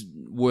think he's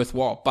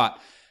worthwhile. But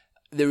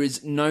there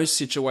is no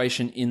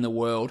situation in the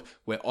world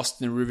where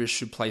Austin Rivers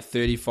should play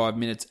 35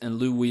 minutes and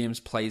Lou Williams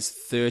plays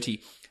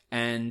 30.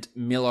 and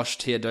Miloš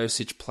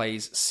Teodosic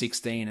plays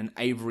 16 and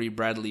Avery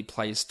Bradley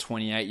plays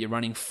 28. You're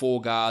running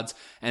 4 guards,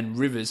 and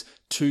Rivers,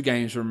 2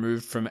 games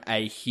removed from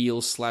a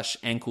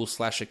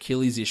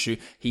heel/ankle/Achilles issue,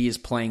 he is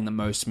playing the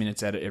most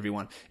minutes out of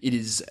everyone. It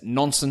is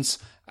nonsense.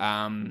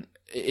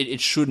 It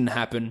shouldn't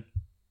happen.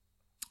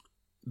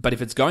 But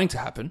if it's going to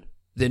happen,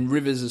 then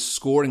Rivers'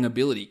 scoring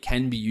ability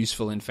can be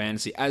useful in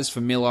fantasy. As for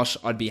Miloš,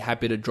 I'd be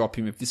happy to drop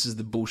him if this is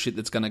the bullshit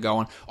that's going to go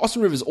on.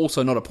 Austin Rivers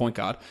also not a point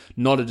guard,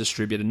 not a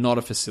distributor, not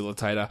a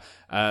facilitator,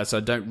 so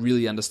I don't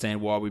really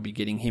understand why we'd be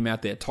getting him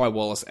out there. Ty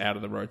Wallace out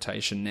of the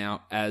rotation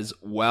now as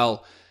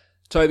well.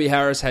 Toby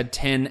Harris had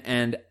 10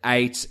 and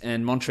 8,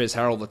 and Montrezl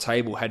Harrell, the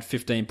table, had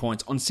 15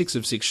 points on 6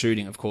 of 6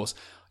 shooting, of course,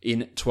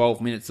 in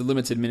 12 minutes. The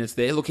limited minutes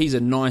there. Look, he's a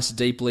nice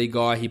deep league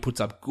guy. He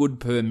puts up good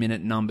per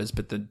minute numbers,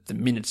 but the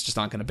minutes just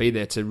aren't going to be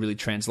there to really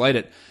translate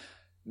it.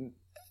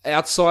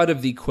 Outside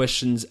of the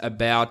questions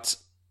about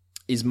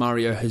is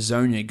Mario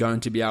Hezonja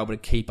going to be able to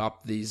keep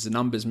up these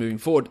numbers moving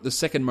forward, the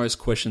second most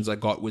questions I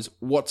got was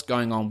what's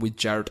going on with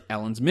Jarrett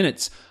Allen's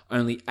minutes.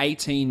 Only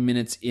 18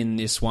 minutes in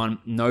this one,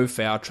 no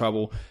foul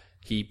trouble.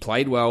 He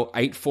played well,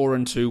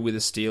 8-4-2 with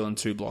a steal and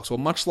 2 blocks. Well,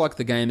 much like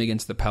the game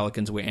against the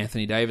Pelicans where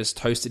Anthony Davis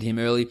toasted him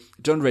early,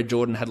 DeAndre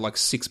Jordan had like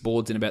 6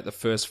 boards in about the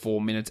first 4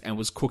 minutes and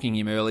was cooking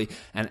him early,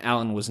 and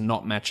Allen was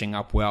not matching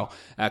up well.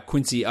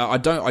 Quincy, I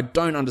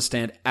don't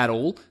understand at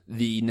all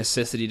the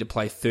necessity to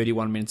play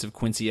 31 minutes of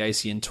Quincy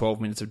Acey and 12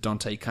 minutes of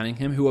Dante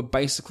Cunningham, who are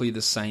basically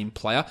the same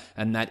player,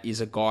 and that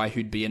is a guy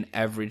who'd be an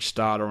average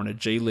starter on a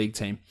G League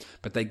team.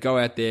 But they go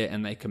out there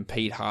and they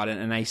compete hard,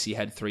 and Acey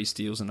had 3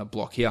 steals and a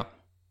block here.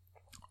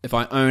 If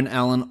I own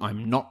Allen,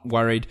 I'm not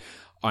worried.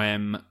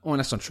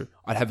 That's not true.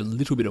 I'd have a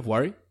little bit of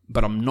worry,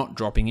 but I'm not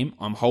dropping him.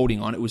 I'm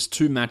holding on. It was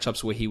 2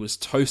 matchups where he was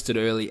toasted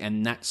early,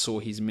 and that saw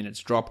his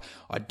minutes drop.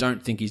 I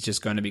don't think he's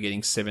just going to be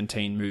getting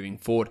 17 moving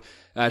forward.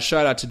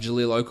 Shout out to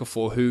Jahlil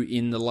Okafor, who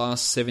in the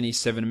last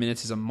 77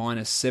 minutes is a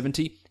minus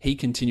 70. He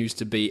continues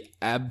to be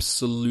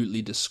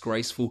absolutely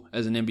disgraceful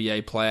as an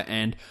NBA player,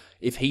 and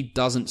if he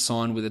doesn't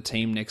sign with a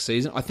team next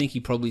season, I think he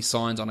probably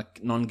signs on a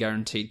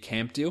non-guaranteed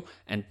camp deal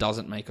and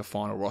doesn't make a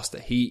final roster.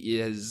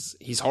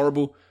 He's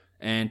horrible,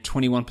 and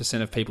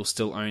 21% of people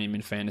still own him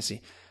in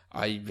fantasy.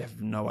 I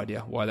have no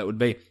idea why that would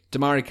be.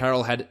 Damari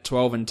Carroll had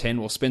 12 and 10,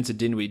 while Spencer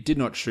Dinwiddie did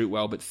not shoot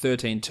well, but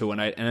 13, 2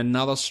 and 8, and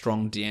another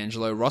strong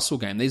D'Angelo Russell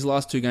game. These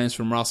last 2 games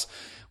from Russ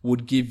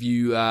would give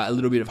you a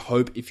little bit of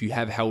hope if you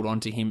have held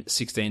on to him.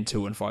 16,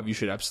 2 and 5. You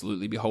should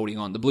absolutely be holding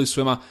on. The Blue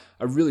Swimmer,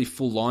 a really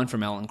full line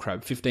from Alan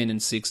Crabb. 15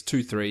 and 6,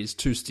 2 threes,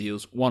 2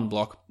 steals, 1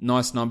 block.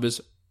 Nice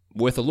numbers.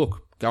 Worth a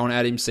look. Go and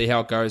add him, see how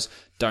it goes.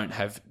 Don't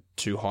have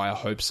too high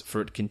hopes for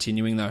it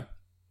continuing though.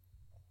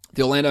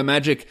 The Orlando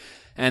Magic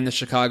and the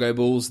Chicago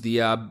Bulls,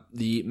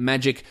 the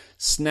Magic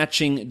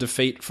snatching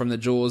defeat from the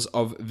jaws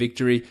of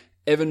victory.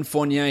 Evan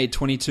Fournier,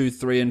 22,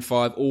 3 and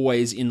 5,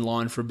 always in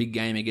line for a big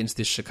game against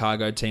this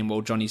Chicago team,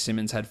 while Johnny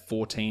Simmons had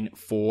 14,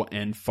 4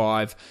 and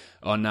 5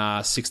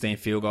 on 16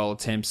 field goal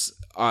attempts.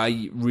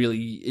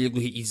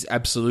 He's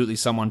absolutely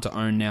someone to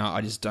own now.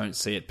 I just don't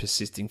see it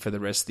persisting for the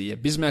rest of the year.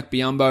 Bismack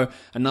Biyombo,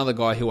 another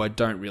guy who I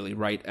don't really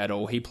rate at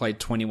all. He played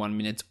 21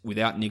 minutes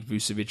without Nick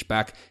Vucevic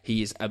back.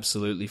 He is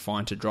absolutely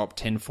fine to drop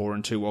 10, 4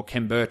 and 2, while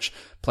Ken Birch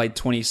played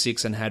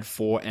 26 and had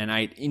 4 and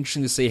 8.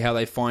 Interesting to see how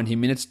they find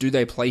him minutes. Do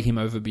they play him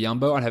over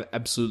Biyombo? I'd have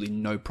absolutely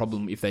no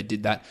problem if they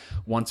did that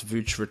once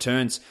Vooch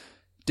returns.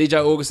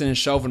 DJ Augustin and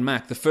Shelvin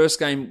Mack. The first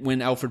game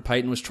when Alfred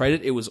Payton was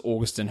traded, it was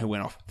Augustin who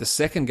went off. The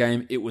second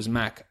game, it was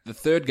Mack. The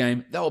third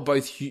game, they were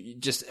both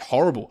just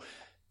horrible.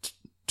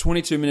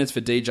 22 minutes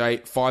for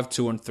DJ, 5,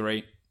 2 and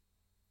 3.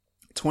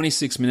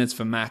 26 minutes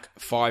for Mack,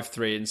 5,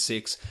 3 and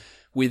 6.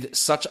 With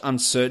such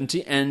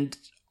uncertainty, and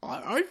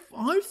I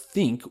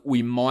think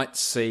we might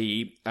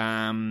see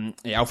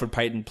Alfred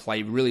Payton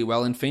play really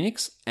well in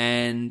Phoenix,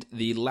 and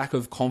the lack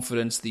of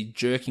confidence, the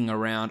jerking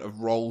around of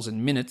roles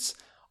and minutes,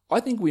 I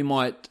think we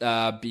might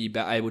be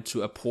able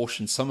to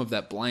apportion some of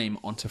that blame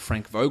onto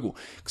Frank Vogel,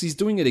 because he's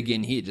doing it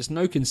again here. Just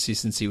no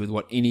consistency with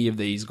what any of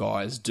these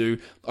guys do.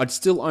 I'd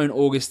still own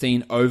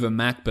Augustine over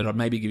Mack, but I'd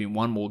maybe give him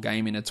one more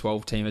game in a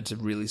 12-teamer to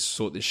really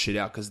sort this shit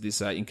out, because this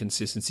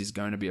inconsistency is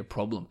going to be a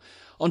problem.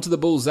 Onto the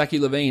Bulls, Zachary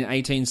LaVine,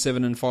 18,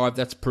 7 and 5.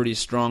 That's pretty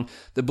strong.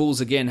 The Bulls,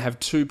 again,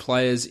 have 2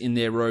 players in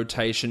their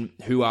rotation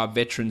who are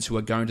veterans who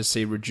are going to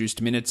see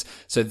reduced minutes.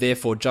 So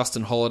therefore,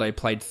 Justin Holiday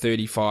played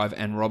 35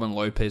 and Robin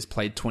Lopez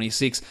played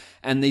 26.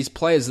 And these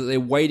players that they're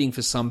waiting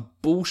for some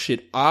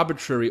bullshit,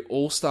 arbitrary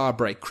all-star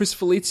break. Chris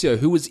Felicio,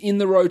 who was in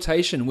the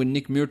rotation when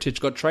Nick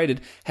Mirotic got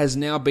traded, has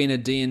now been a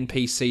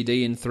DNP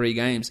CD in 3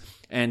 games.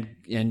 And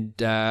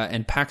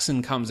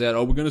Paxson comes out.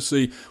 We're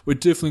definitely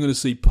going to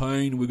see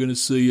Payne. We're going to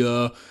see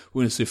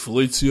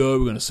Felicio.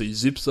 We're going to see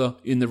Zipser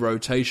in the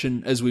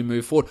rotation as we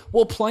move forward.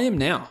 Well, play him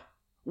now.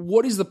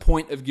 What is the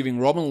point of giving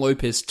Robin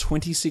Lopez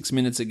 26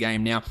 minutes a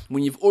game now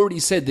when you've already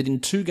said that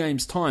in 2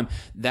 games' time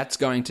that's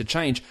going to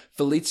change?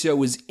 Felicio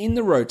was in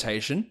the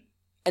rotation,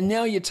 and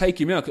now you take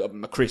him out.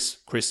 Chris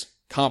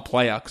can't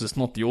play out because it's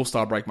not the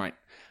All-Star break, mate.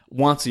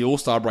 Once the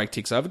All-Star break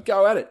ticks over,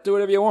 go at it. Do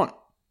whatever you want.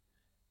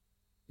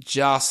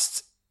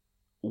 Just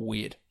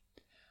weird.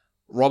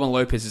 Robin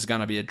Lopez is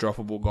going to be a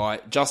droppable guy.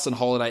 Justin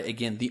Holiday,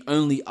 again, the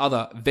only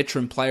other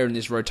veteran player in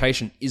this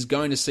rotation, is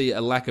going to see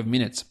a lack of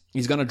minutes.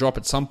 He's going to drop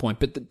at some point.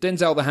 But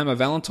Denzel the Hammer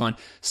Valentine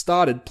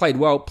started, played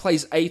well,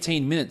 plays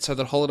 18 minutes so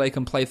that Holiday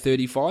can play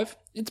 35.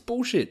 It's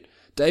bullshit.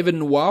 David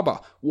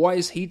Nwaba, why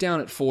is he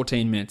down at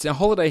 14 minutes? Now,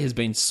 Holiday has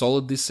been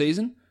solid this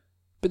season,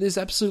 but there's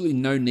absolutely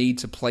no need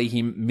to play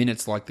him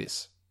minutes like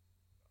this.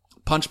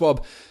 Punch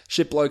Bob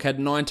Shipbloke had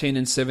 19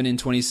 and 7 in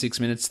 26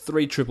 minutes,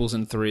 3 triples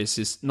and 3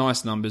 assists.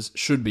 Nice numbers,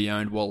 should be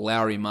owned, while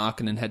Lowry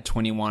Markkinen had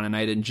 21 and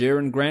 8, and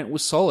Jaron Grant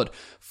was solid,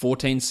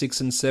 14, 6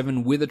 and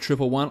 7 with a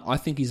 111. I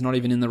think he's not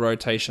even in the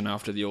rotation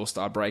after the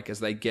All-Star break as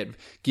they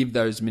give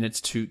those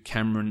minutes to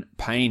Cameron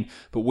Payne.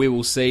 But we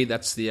will see.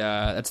 That's the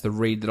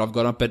read that I've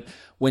got up. But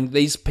when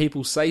these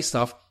people say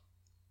stuff,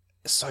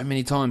 so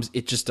many times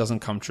it just doesn't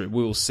come true.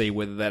 We will see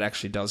whether that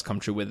actually does come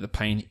true, whether the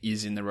Payne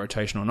is in the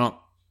rotation or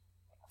not.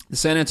 The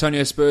San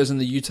Antonio Spurs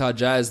and the Utah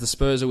Jazz. The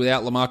Spurs are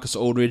without LaMarcus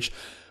Aldridge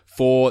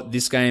for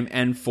this game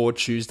and for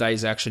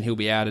Tuesday's action. He'll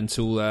be out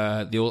until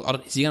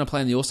is he going to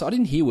play in the All-Star? I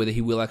didn't hear whether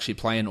he will actually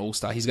play in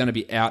All-Star. He's going to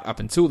be out up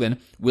until then.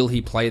 Will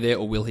he play there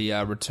or will he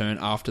return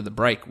after the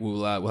break?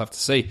 We'll have to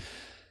see.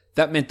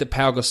 That meant that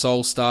Pau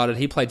Gasol started.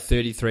 He played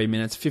 33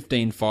 minutes,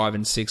 15, 5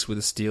 and 6 with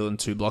a steal and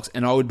 2 blocks.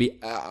 And I would be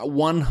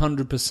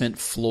 100%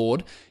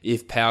 floored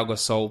if Pau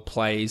Gasol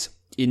plays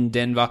in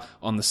Denver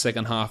on the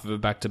second half of a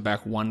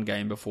back-to-back, one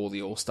game before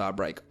the All-Star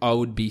break. I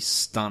would be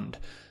stunned.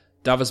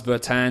 Davis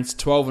Bertans,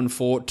 12 and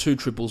 4, 2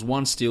 triples,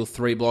 1 steal,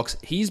 3 blocks.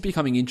 He's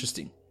becoming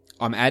interesting.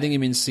 I'm adding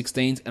him in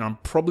 16s, and I'm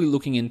probably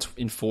looking in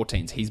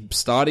 14s. He's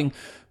starting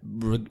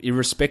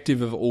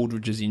irrespective of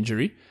Aldridge's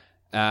injury,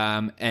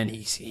 and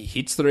he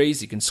hits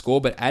threes, he can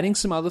score, but adding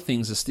some other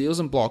things, the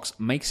steals and blocks,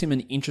 makes him an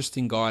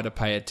interesting guy to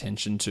pay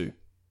attention to.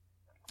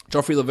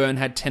 Joffrey Laverne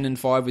had 10 and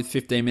 5 with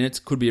 15 minutes.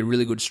 Could be a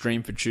really good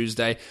stream for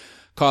Tuesday.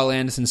 Kyle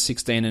Anderson,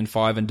 16 and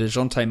 5, and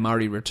DeJounte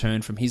Murray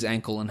returned from his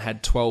ankle and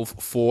had 12,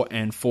 4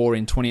 and 4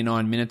 in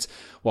 29 minutes,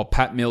 while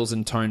Pat Mills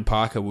and Tone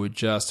Parker were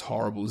just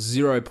horrible.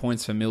 0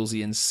 points for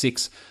Millsy and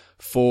 6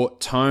 for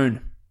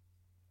Tone.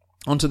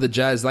 Onto the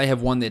Jazz. They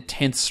have won their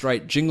 10th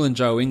straight. Jingling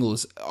Joe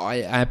Ingles,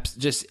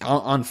 just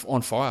on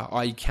fire.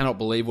 I cannot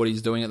believe what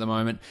he's doing at the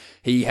moment.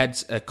 He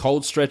had a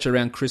cold stretch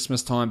around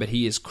Christmas time, but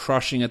he is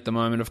crushing at the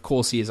moment. Of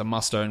course, he is a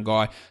must-own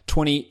guy.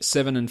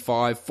 27 and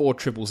 5, 4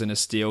 triples and a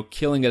steal,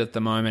 killing it at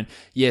the moment.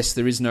 Yes,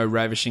 there is no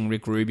ravishing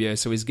Rick Rubio,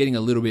 so he's getting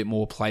a little bit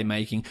more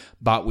playmaking.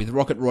 But with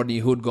Rocket Rodney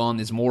Hood gone,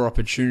 there's more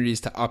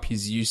opportunities to up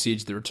his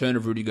usage. The return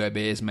of Rudy Gobert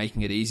is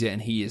making it easier,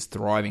 and he is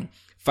thriving.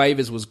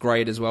 Favors was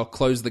great as well.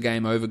 Closed the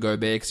game over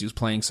Gobert because he was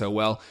playing so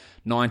well.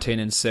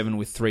 19 and 7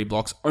 with 3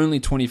 blocks. Only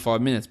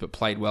 25 minutes, but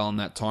played well in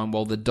that time.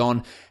 While the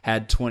Don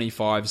had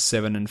 25,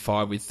 7 and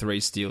 5 with 3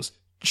 steals.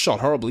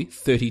 Shot horribly,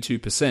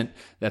 32%.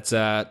 That's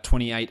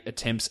 28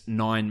 attempts,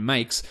 9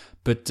 makes.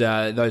 But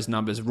those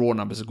numbers, raw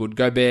numbers, are good.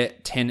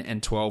 Gobert, 10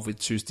 and 12 with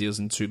 2 steals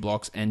and 2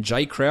 blocks. And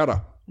Jay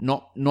Crowder,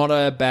 not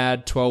a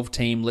bad 12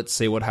 team. Let's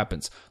see what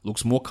happens.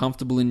 Looks more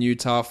comfortable in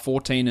Utah.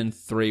 14 and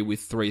 3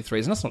 with 3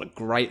 threes. And that's not a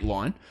great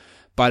line,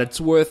 but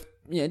it's worth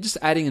just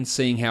adding and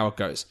seeing how it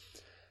goes.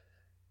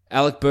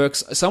 Alec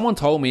Burks, someone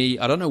told me,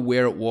 I don't know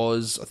where it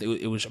was. I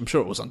think it was. I'm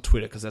sure it was on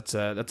Twitter because that's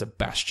a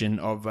bastion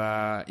of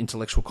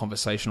intellectual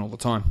conversation all the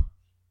time.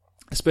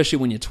 Especially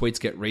when your tweets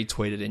get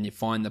retweeted and you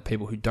find the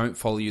people who don't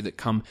follow you that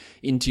come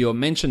into your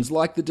mentions,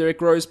 like the Derrick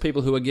Rose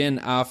people who, again,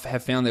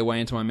 have found their way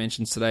into my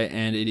mentions today,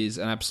 and it is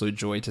an absolute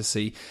joy to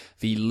see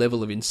the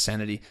level of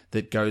insanity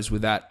that goes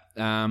with that.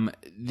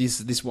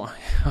 This one,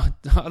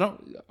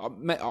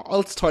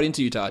 let's tie it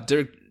into Utah.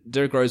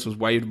 Derrick Rose was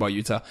waived by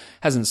Utah,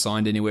 hasn't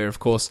signed anywhere, of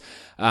course.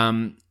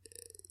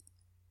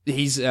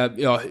 He's,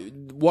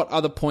 what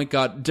other point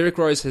guard? Derrick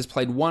Rose has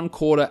played 1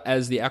 quarter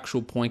as the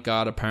actual point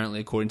guard, apparently,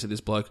 according to this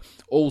bloke,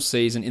 all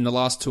season. In the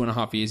last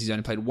 2.5 years, he's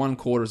only played 1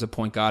 quarter as a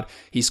point guard.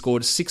 He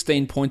scored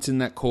 16 points in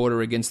that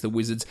quarter against the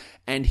Wizards,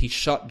 and he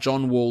shut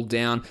John Wall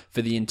down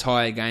for the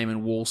entire game,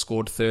 and Wall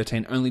scored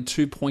 13. Only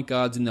 2 point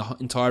guards in the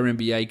entire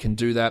NBA can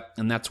do that,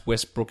 and that's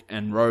Westbrook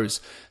and Rose.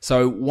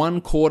 So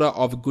 1 quarter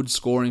of good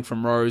scoring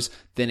from Rose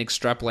then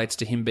extrapolates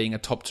to him being a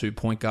top 2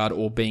 point guard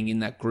or being in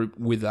that group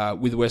with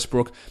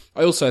Westbrook.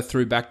 I also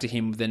threw back to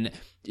him, then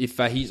if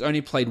he's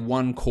only played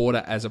 1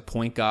 quarter as a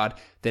point guard,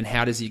 then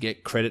how does he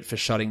get credit for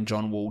shutting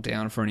John Wall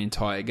down for an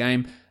entire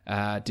game?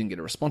 Didn't get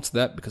a response to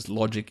that because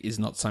logic is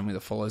not something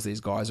that follows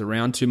these guys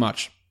around too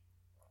much.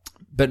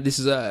 But this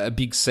is a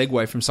big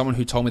segue from someone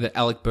who told me that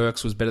Alec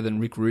Burks was better than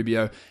Rick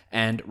Rubio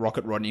and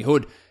Rocket Rodney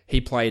Hood.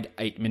 He played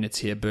 8 minutes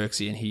here,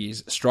 Burksy, and he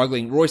is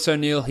struggling. Royce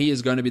O'Neal, he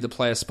is going to be the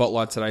player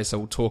spotlight today, so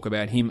we'll talk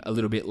about him a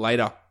little bit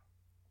later.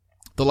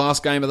 The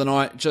last game of the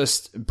night,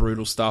 just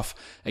brutal stuff.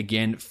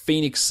 Again,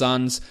 Phoenix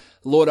Suns,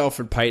 Lord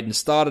Alfred Payton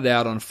started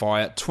out on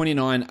fire,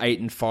 29, 8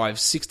 and 5,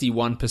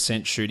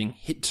 61% shooting,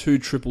 hit 2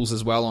 triples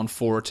as well on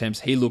 4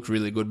 attempts. He looked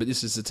really good, but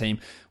this is a team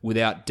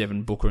without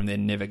Devin Booker, and they're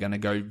never going to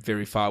go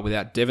very far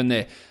without Devin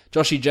there.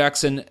 Joshy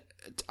Jackson,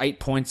 8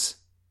 points,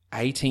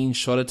 18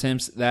 shot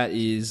attempts. That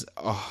is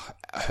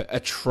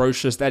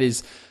atrocious. That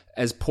is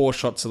as poor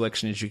shot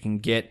selection as you can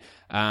get.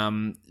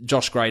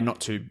 Josh Gray, not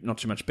too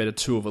much better,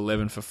 2 of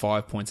 11 for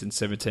 5 points in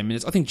 17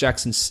 minutes. I think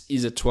Jackson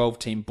is a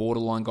 12-team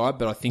borderline guy,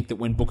 but I think that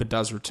when Booker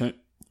does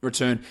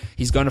return,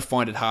 he's going to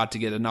find it hard to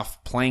get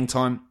enough playing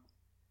time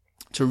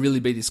to really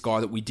be this guy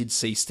that we did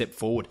see step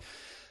forward.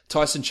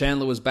 Tyson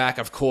Chandler was back,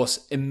 of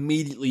course,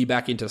 immediately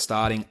back into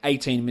starting.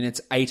 18 minutes,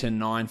 8 and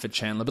 9 for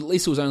Chandler, but at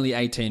least it was only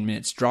 18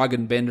 minutes.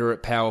 Dragan Bender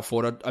at power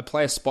forward. A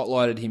player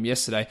spotlighted him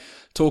yesterday,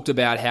 talked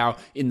about how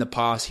in the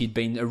past he'd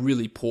been a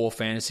really poor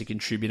fantasy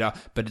contributor,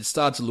 but it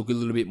started to look a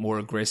little bit more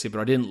aggressive, but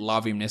I didn't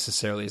love him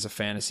necessarily as a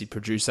fantasy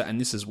producer, and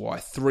this is why.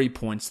 3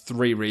 points,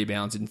 3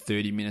 rebounds in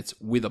 30 minutes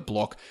with a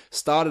block.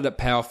 Started at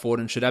power forward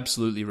and should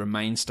absolutely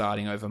remain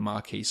starting over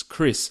Marquise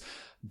Chris,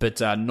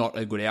 but not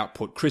a good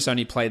output. Chris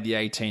only played the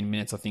 18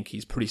 minutes. I think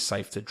he's pretty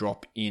safe to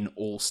drop in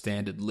all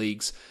standard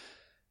leagues.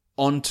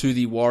 On to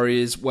the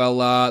Warriors.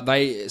 Well,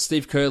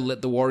 Steve Kerr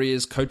let the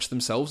Warriors coach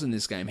themselves in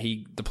this game.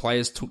 The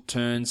players took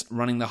turns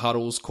running the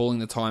huddles, calling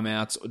the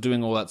timeouts,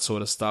 doing all that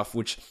sort of stuff,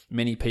 which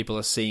many people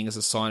are seeing as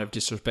a sign of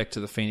disrespect to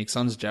the Phoenix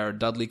Suns. Jared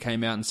Dudley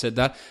came out and said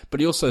that, but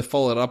he also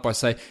followed it up by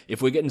saying,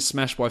 if we're getting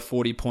smashed by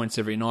 40 points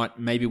every night,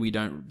 maybe we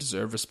don't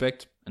deserve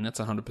respect. And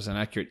that's 100%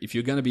 accurate. If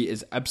you're going to be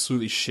as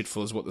absolutely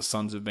shitful as what the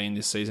Suns have been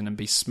this season and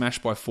be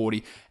smashed by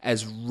 40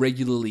 as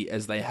regularly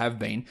as they have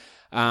been,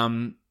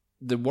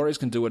 the Warriors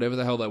can do whatever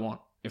the hell they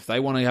want. If they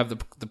want to have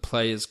the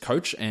players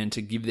coach and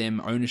to give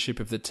them ownership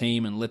of the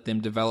team and let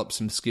them develop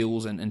some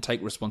skills and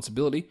take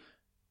responsibility,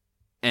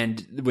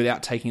 and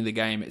without taking the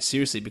game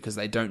seriously because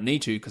they don't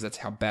need to, because that's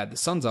how bad the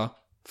Suns are,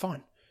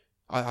 fine.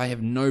 I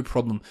have no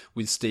problem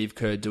with Steve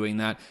Kerr doing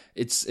that.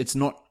 It's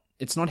not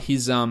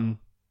his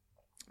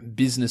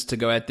business to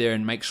go out there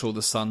and make sure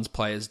the Suns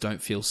players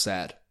don't feel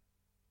sad.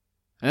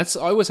 And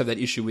I always have that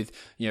issue with,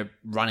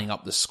 running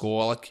up the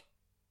score. Like,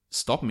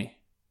 stop me.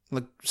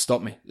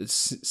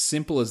 It's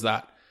simple as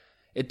that.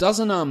 It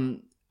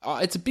doesn't,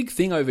 it's a big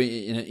thing over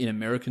in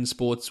American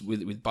sports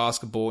with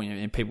basketball,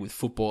 and people with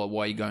football.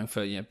 Why are you going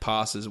for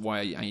passes? Why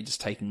are you just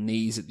taking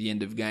knees at the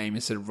end of game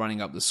instead of running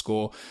up the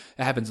score?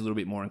 It happens a little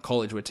bit more in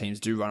college where teams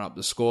do run up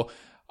the score.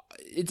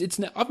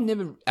 I've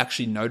never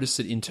actually noticed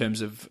it in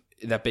terms of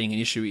that being an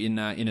issue in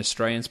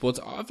Australian sports.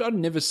 I've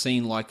never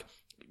seen like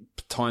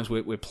times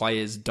where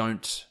players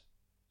don't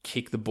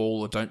kick the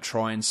ball or don't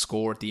try and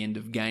score at the end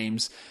of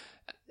games,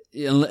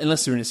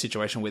 unless they're in a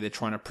situation where they're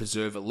trying to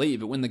preserve a lead.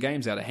 But when the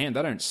game's out of hand,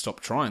 they don't stop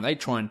trying. They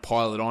try and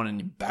pile it on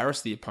and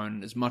embarrass the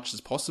opponent as much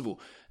as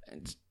possible.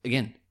 And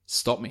again,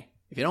 stop me.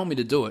 If you don't want me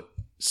to do it,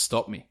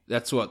 stop me.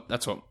 That's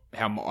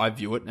how I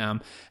view it.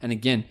 And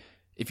again,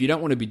 if you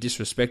don't want to be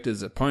disrespected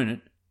as an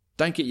opponent,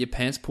 don't get your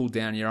pants pulled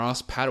down, your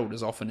ass paddled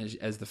as often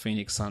as the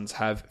Phoenix Suns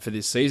have for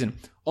this season.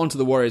 On to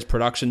the Warriors'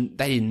 production.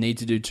 They didn't need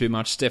to do too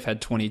much. Steph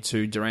had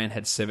 22. Durant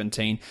had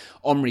 17.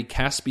 Omri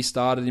Caspi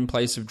started in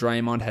place of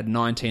Draymond, had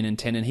 19 and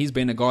 10. And he's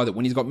been a guy that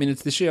when he's got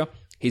minutes this year,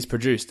 he's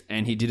produced.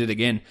 And he did it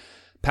again.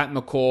 Pat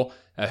McCaw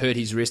hurt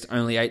his wrist.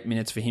 Only 8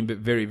 minutes for him, but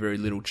very, very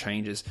little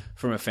changes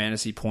from a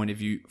fantasy point of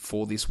view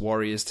for this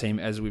Warriors team,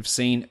 as we've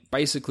seen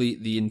basically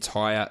the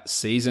entire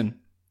season.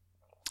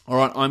 All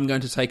right, I'm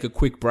going to take a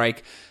quick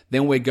break.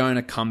 Then we're going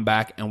to come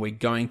back and we're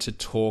going to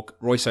talk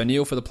Royce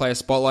O'Neal for the player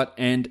spotlight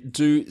and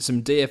do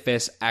some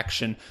DFS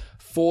action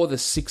for the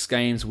 6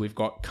 games we've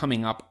got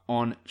coming up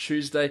on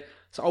Tuesday.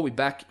 So I'll be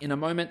back in a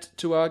moment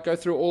to go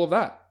through all of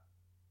that.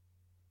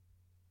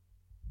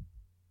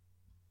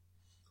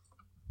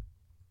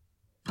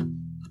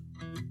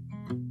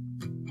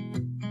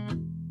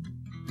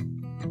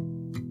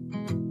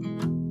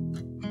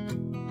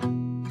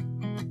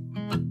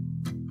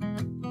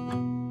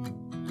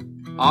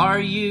 Are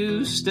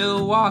you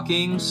still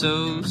walking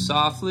so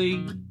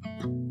softly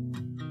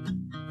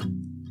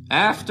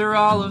after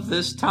all of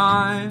this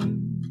time?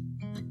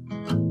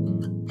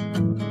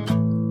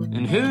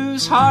 And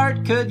whose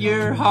heart could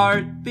your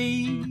heart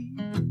be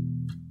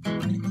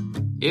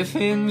if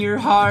in your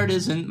heart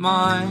isn't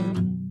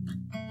mine?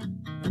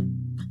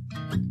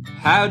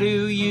 How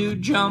do you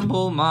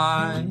jumble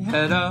my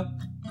head up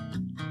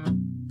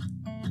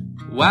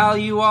while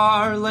you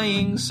are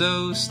laying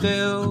so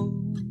still?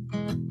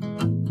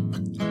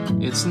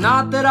 It's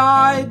not that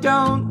I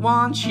don't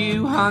want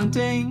you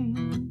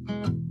hunting,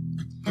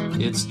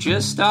 it's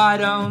just I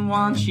don't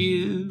want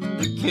you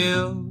to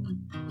kill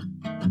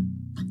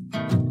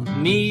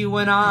me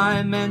when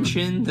I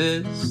mention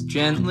this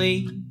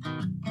gently,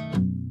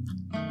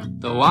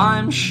 though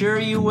I'm sure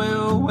you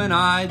will when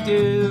I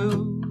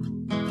do.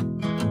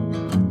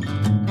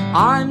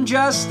 I'm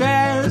just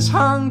as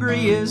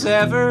hungry as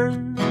ever,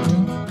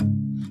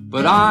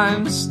 but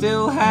I'm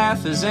still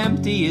half as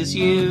empty as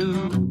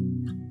you.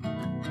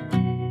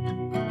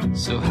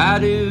 So how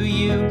do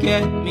you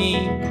get me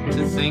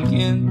to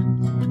thinking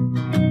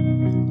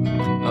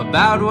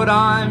about what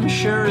I'm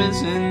sure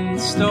is in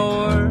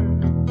store?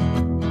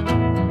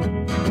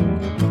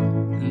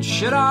 And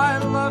should I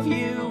love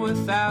you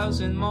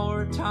 1,000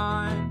 more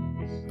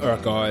times? All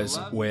right, guys,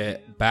 we're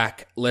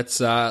back. Let's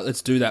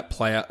do that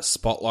player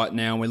spotlight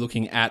now. We're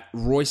looking at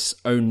Royce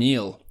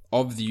O'Neal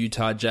of the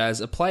Utah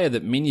Jazz, a player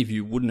that many of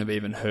you wouldn't have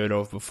even heard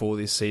of before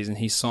this season.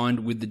 He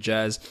signed with the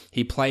Jazz.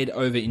 He played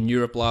over in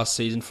Europe last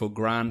season for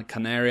Gran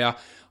Canaria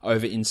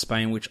over in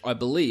Spain, which I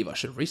believe, I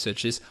should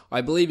research this,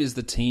 I believe is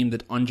the team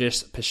that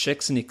Andres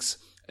Pešečník,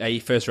 a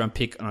first-round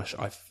pick, and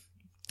I've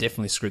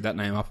definitely screwed that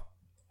name up,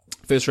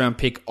 first-round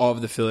pick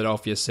of the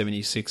Philadelphia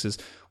 76ers,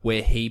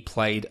 where he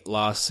played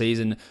last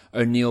season.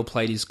 O'Neal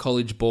played his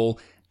college ball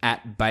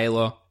at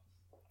Baylor.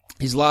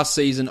 His last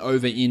season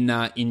over in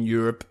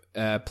Europe,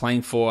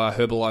 playing for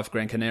Herbalife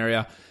Gran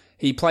Canaria,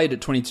 he played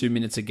at 22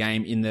 minutes a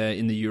game in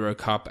the Euro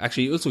Cup.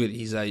 Actually, let's look at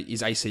his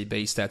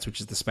ACB stats, which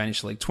is the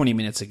Spanish league. 20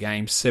 minutes a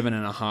game,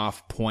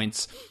 7.5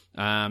 points,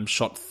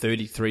 shot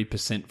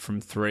 33%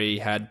 from three,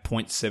 had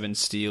 0.7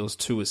 steals,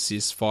 2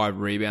 assists, 5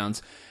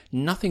 rebounds.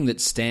 Nothing that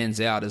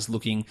stands out as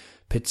looking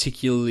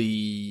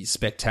particularly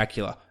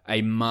spectacular.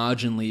 A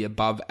marginally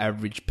above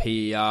average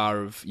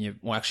PER of,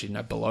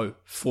 below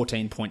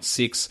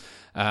 14.6.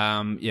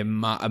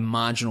 A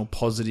marginal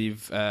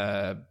positive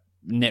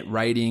net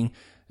rating,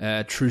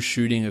 true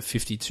shooting of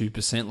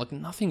 52%. Like,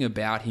 nothing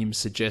about him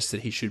suggests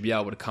that he should be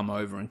able to come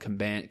over and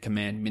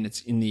command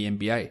minutes in the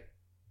NBA.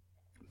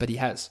 But he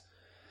has.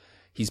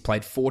 He's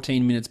played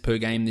 14 minutes per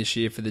game this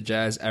year for the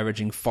Jazz,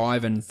 averaging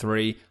 5 and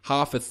 3,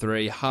 half a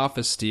three, half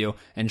a steal,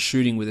 and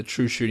shooting with a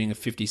true shooting of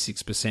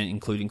 56%,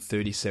 including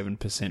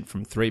 37%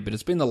 from three. But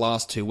it's been the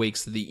last 2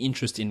 weeks that the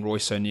interest in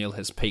Royce O'Neal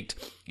has peaked.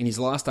 In his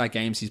last 8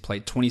 games, he's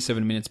played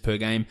 27 minutes per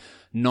game,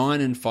 9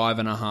 and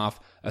 5.5,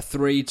 a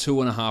 3,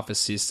 2.5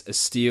 assists, a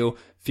steal,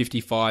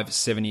 55,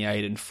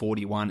 78, and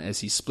 41 as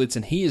he splits.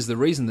 And he is the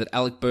reason that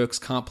Alec Burks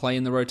can't play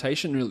in the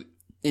rotation really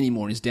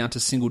anymore. He's down to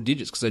single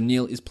digits because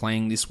O'Neal is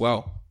playing this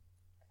well.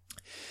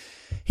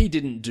 He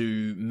didn't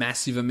do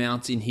massive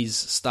amounts in his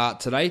start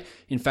today.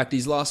 In fact,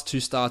 his last 2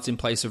 starts in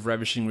place of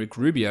ravishing Rick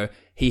Rubio,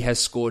 he has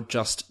scored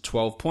just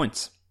 12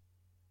 points.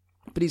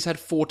 But he's had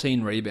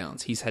 14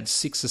 rebounds. He's had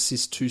 6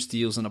 assists, 2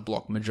 steals, and a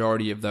block,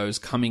 majority of those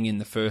coming in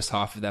the first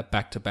half of that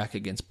back-to-back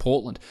against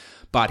Portland.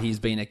 But he's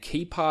been a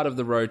key part of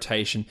the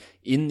rotation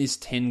in this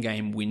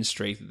 10-game win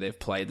streak that they've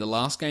played. The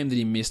last game that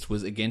he missed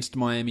was against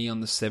Miami on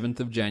the 7th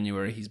of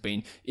January. He's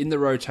been in the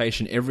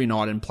rotation every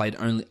night and played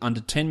only under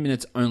 10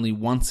 minutes only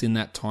once in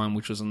that time,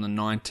 which was on the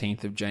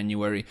 19th of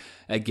January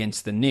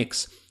against the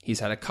Knicks. He's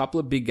had a couple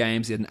of big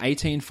games. He had an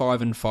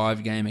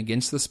 18-5-5 game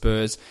against the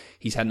Spurs.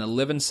 He's had an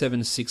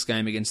 11-7-6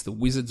 game against the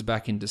Wizards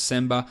back in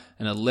December,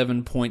 an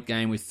 11-point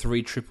game with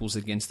 3 triples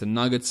against the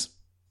Nuggets.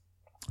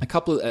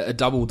 A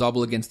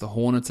double-double against the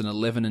Hornets, an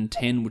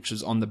 11-10, which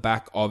is on the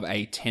back of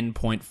a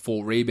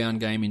 10.4 rebound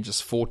game in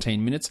just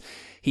 14 minutes.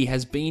 He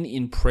has been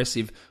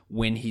impressive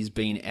when he's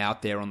been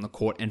out there on the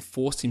court and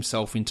forced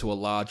himself into a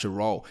larger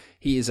role.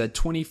 He is a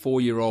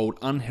 24-year-old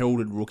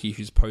unheralded rookie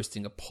who's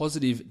posting a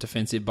positive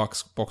defensive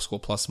box score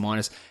plus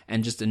minus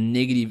and just a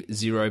negative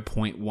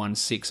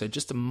 0.16. So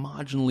just a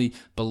marginally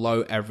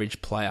below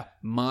average player.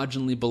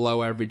 Marginally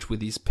below average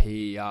with his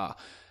PER.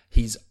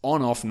 His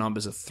on-off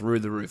numbers are through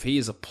the roof. He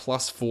is a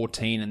plus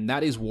 14, and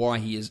that is why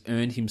he has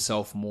earned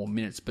himself more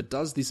minutes. But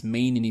does this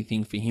mean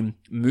anything for him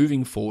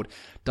moving forward?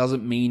 Does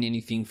it mean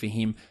anything for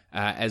him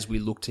as we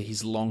look to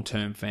his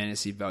long-term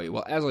fantasy value?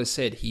 Well, as I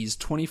said, he's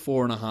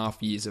 24 and a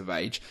half years of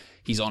age.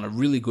 He's on a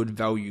really good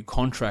value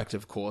contract,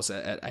 of course,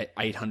 at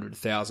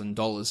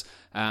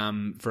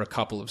 $800,000 for a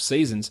couple of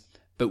seasons.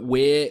 But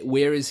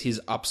where is his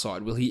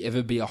upside? Will he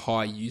ever be a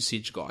high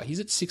usage guy? He's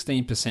at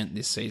 16%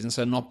 this season,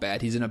 so not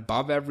bad. He's an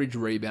above average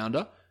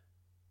rebounder,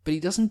 but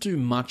he doesn't do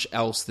much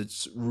else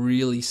that's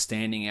really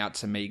standing out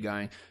to me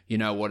going, you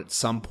know what, at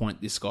some point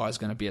this guy is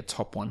going to be a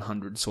top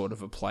 100 sort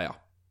of a player.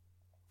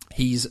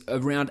 He's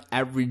around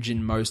average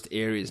in most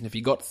areas, and if he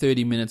got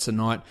 30 minutes a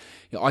night,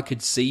 I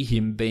could see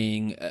him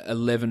being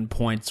 11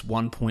 points,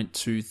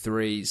 1.2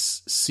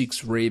 threes,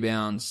 6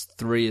 rebounds,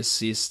 3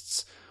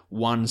 assists,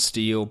 1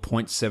 steal,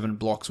 0.7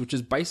 blocks, which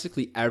is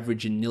basically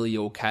average in nearly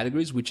all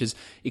categories, which is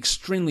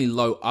extremely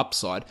low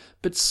upside,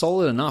 but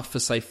solid enough for,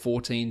 say,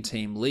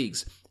 14-team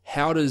leagues.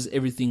 How does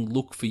everything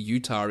look for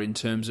Utah in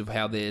terms of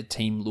how their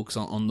team looks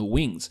on the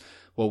wings?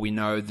 Well, we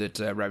know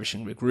that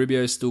ravishing Rick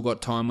Rubio's still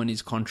got time on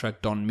his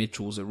contract. Don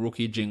Mitchell's a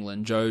rookie.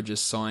 Jinglen Joe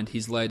just signed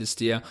his latest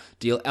deal.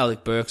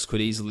 Alec Burks could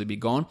easily be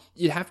gone.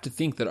 You'd have to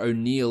think that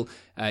O'Neal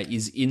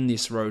is in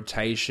this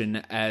rotation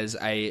as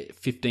a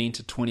 15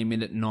 to 20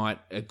 minute night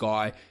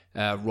guy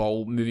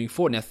role moving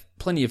forward. Now,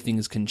 plenty of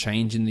things can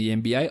change in the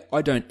NBA.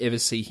 I don't ever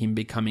see him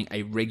becoming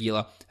a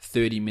regular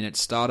 30-minute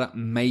starter.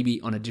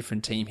 Maybe on a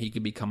different team, he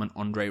could become an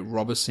Andre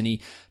Robertson-y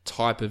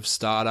type of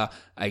starter,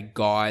 a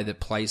guy that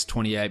plays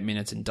 28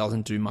 minutes and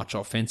doesn't do much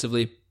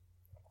offensively.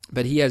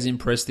 But he has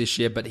impressed this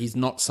year, but he's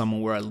not someone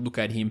where I look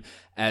at him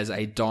as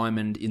a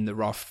diamond in the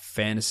rough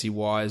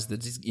fantasy-wise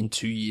that in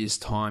 2 years'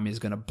 time is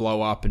going to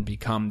blow up and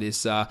become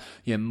this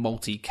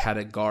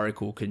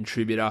multi-categorical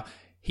contributor.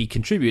 He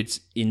contributes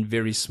in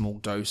very small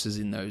doses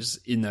in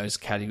those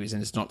categories,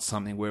 and it's not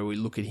something where we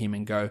look at him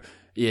and go,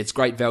 yeah, it's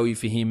great value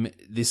for him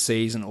this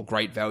season or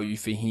great value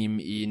for him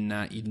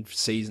in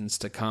seasons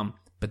to come.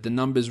 But the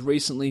numbers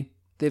recently,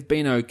 they've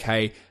been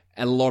okay,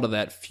 A lot of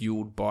that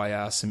fueled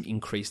by some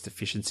increased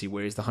efficiency,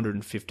 where he's the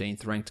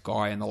 115th ranked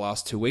guy in the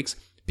last 2 weeks,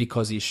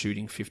 because he's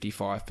shooting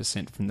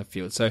 55% from the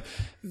field. So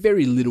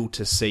very little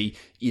to see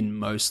in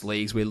most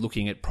leagues. We're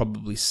looking at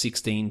probably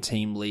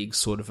 16-team leagues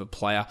sort of a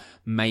player,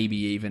 maybe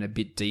even a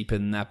bit deeper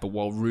than that. But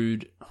while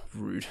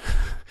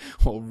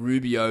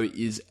Rubio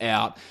is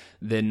out,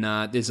 then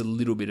there's a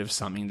little bit of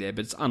something there.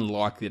 But it's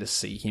unlikely to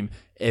see him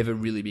ever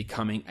really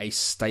becoming a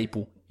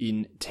staple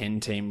in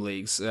 10-team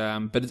leagues.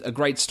 But it's a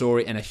great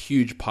story and a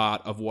huge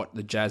part of what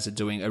the Jazz are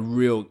doing, a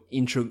real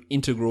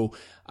integral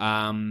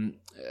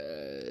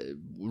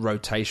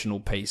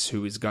rotational piece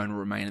who is going to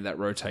remain in that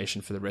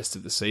rotation for the rest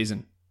of the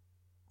season.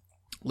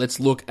 Let's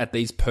look at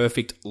these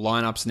perfect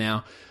lineups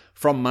now.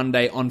 From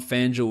Monday on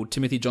FanDuel,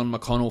 Timothy John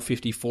McConnell,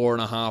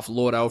 54.5,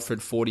 Lord Alfred,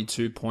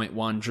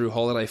 42.1, Drew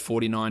Holiday,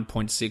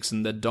 49.6,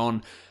 and the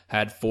Don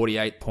had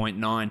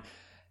 48.9.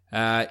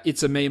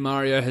 It's a Me,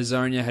 Mario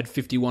Hezonja had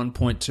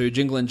 51.2,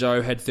 Jingle and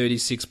Joe had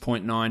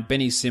 36.9,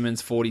 Benny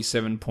Simmons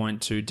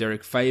 47.2,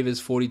 Derek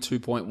Favors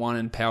 42.1,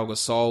 and Pau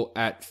Gasol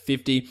at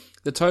 50.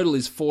 The total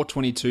is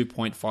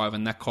 422.5,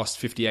 and that cost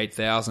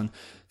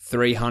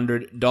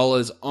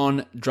 $58,300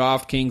 on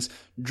DraftKings.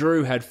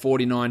 Drew had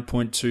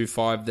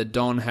 49.25. The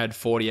Don had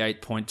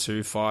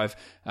 48.25.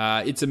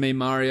 It's a Me,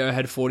 Mario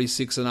had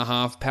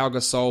 46.5. Pau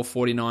Gasol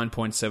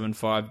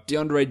 49.75.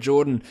 DeAndre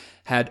Jordan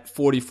had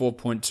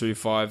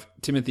 44.25.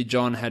 Timothy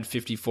John had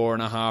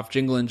 54.5.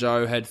 Jingle and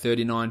Joe had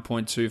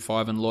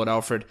 39.25, and Lord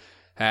Alfred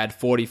had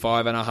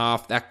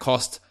 45.5. That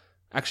cost,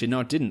 actually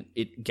no, it didn't.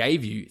 It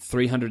gave you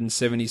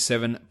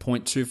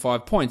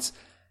 377.25 points,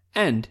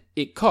 and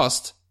it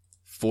cost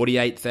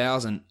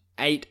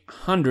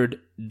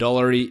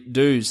 $48,800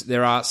 dues.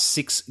 There are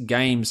 6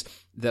 games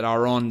that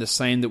are on, the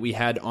same that we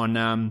had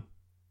on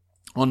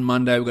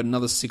Monday. We've got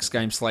another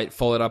 6-game slate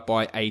followed up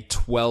by a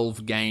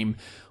 12-game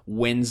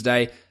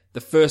Wednesday. The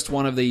first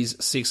one of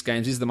these 6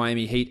 games is the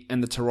Miami Heat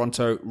and the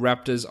Toronto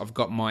Raptors. I've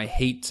got my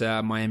Heat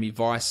Miami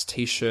Vice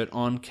t-shirt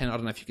on. I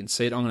don't know if you can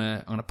see it. I'm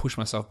gonna push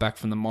myself back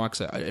from the mic.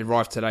 So it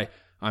arrived today.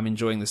 I'm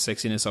enjoying the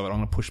sexiness of it. I'm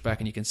gonna push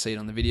back and you can see it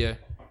on the video.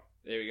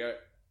 There we go.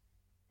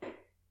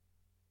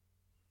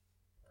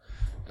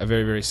 A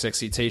very, very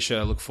sexy t-shirt.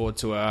 I look forward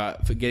to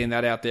for getting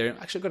that out there.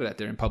 Actually, I got it out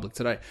there in public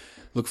today.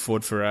 Look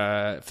forward for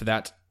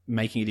that,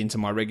 making it into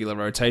my regular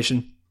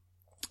rotation.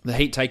 The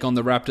Heat take on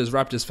the Raptors.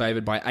 Raptors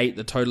favored by 8.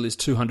 The total is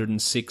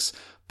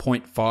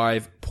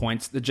 206.5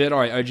 points. The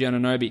Jedi, OG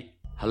Anunoby.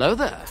 Hello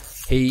there.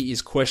 He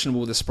is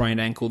questionable with a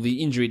sprained ankle.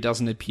 The injury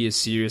doesn't appear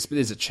serious, but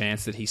there's a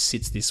chance that he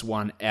sits this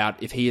one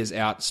out. If he is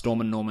out,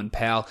 Storm and Norman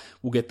Powell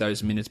will get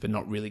those minutes, but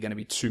not really going to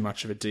be too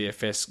much of a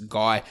DFS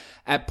guy.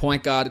 At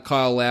point guard,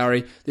 Kyle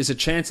Lowry. There's a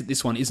chance that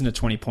this one isn't a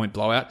 20-point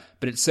blowout,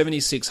 but at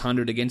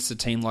 7,600 against a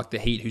team like the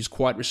Heat, who's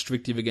quite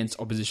restrictive against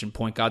opposition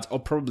point guards, I'll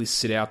probably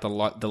sit out the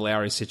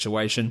Lowry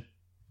situation.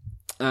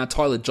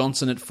 Tyler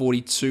Johnson at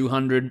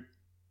 4,200.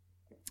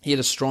 He had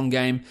a strong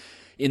game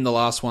in the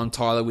last one,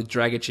 Tyler, with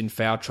Dragic in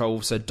foul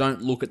trouble. So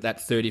don't look at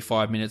that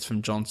 35 minutes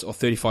from Johnson, or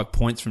 35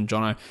 points from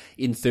Jono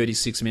in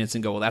 36 minutes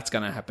and go, well, that's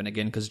going to happen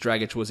again, because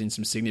Dragic was in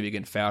some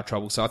significant foul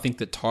trouble. So I think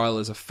that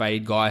Tyler's a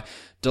fade guy.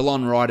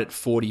 DeLon Wright at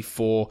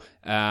 44,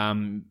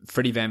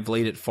 Freddie Van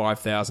Vliet at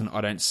 5,000. I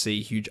don't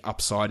see huge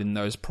upside in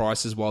those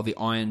prices, while the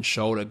Iron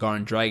Shoulder,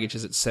 Goran Dragic,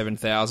 is at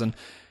 7,000.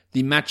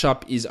 The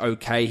matchup is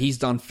okay. He's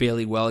done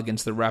fairly well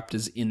against the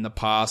Raptors in the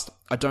past.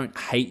 I don't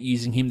hate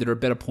using him. There are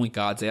better point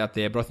guards out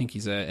there, but I think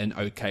he's an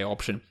okay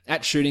option.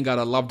 At shooting guard,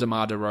 I love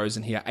DeMar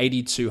DeRozan here.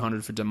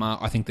 8,200 for DeMar.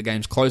 I think the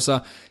game's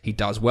closer. He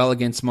does well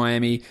against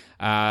Miami.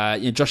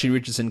 Joshie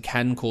Richardson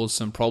can cause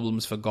some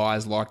problems for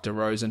guys like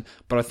DeRozan,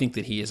 but I think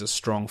that he is a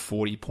strong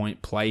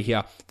 40-point play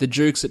here. The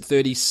Jukes at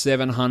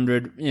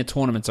 3,700.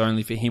 Tournaments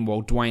only for him,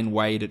 while Dwayne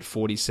Wade at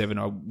 47.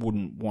 I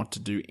wouldn't want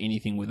to do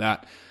anything with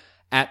that.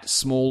 At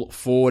small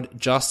forward,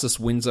 Justice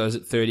Winslow's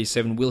at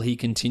 37. Will he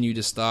continue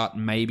to start?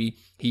 Maybe.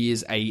 He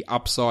is a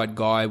upside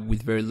guy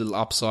with very little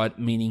upside,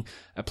 meaning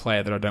a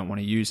player that I don't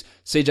want to use.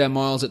 CJ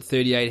Miles at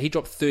 38. He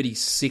dropped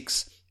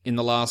 36 in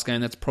the last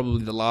game. That's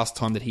probably the last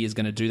time that he is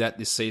going to do that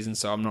this season,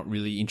 so I'm not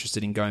really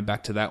interested in going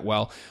back to that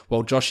well.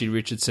 While Joshie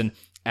Richardson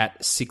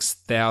at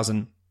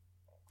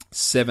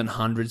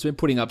 6,700. It's been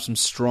putting up some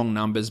strong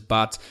numbers,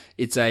 but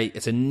it's a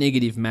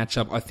negative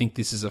matchup. I think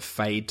this is a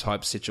fade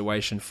type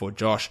situation for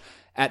Josh.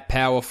 At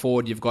power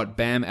forward, you've got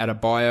Bam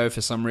Adebayo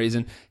for some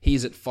reason.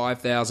 He's at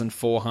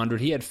 5,400.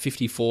 He had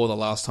 54 the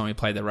last time he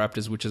played the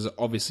Raptors, which is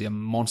obviously a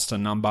monster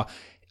number.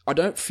 I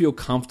don't feel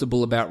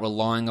comfortable about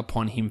relying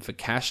upon him for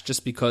cash,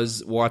 just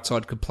because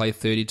Whiteside could play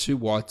 32,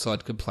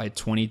 Whiteside could play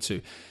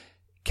 22.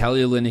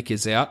 Kelly Olynyk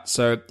is out,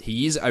 so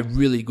he is a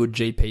really good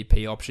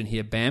GPP option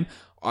here, Bam.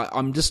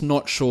 I'm just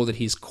not sure that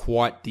he's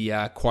quite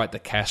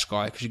the cash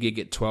guy, because you could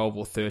get 12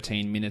 or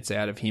 13 minutes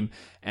out of him,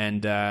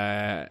 and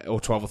or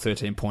 12 or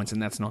 13 points,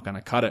 and that's not going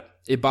to cut it.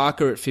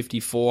 Ibaka at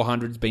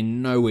 5,400 has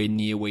been nowhere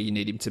near where you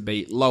need him to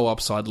be. Low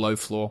upside, low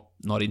floor,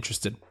 not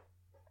interested.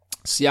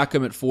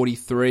 Siakam at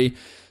 43.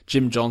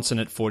 Jim Johnson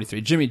at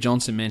 43. Jimmy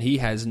Johnson, man, he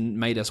has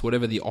made us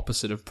whatever the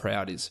opposite of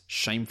proud is.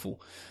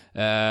 Shameful.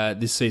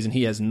 This season,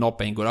 he has not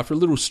been good. After a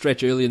little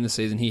stretch early in the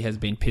season, he has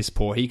been piss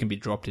poor. He can be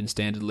dropped in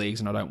standard leagues,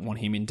 and I don't want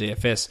him in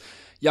DFS.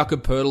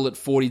 Jakob Poeltl at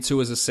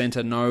 42 as a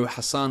centre, no.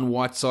 Hassan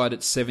Whiteside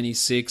at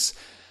 76.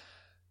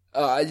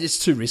 It's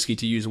too risky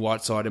to use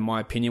Whiteside, in my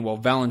opinion. While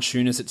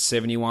Valanciunas at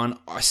 71,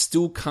 I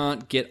still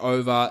can't get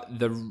over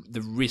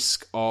the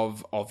risk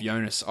of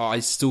Jonas.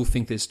 I still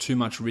think there's too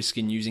much risk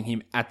in using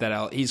him at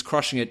that. He's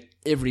crushing it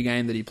every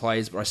game that he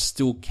plays, but I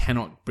still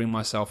cannot bring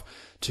myself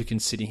to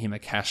consider him a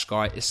cash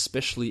guy,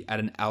 especially at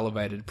an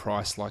elevated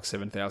price like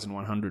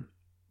 7,100.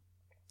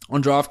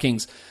 On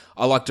DraftKings,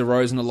 I like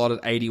DeRozan a lot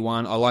at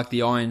 81. I like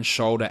the Iron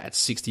Shoulder at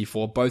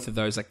 64. Both of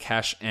those are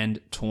cash and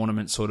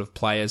tournament sort of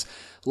players.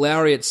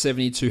 Lowry at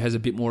 72 has a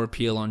bit more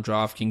appeal on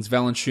DraftKings.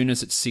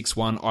 Valanciunas at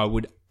 61, I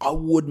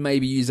would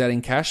maybe use that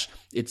in cash.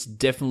 It's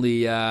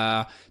definitely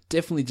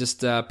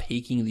just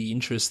piquing the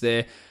interest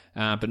there,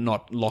 but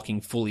not locking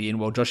fully in.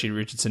 Well, Joshie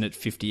Richardson at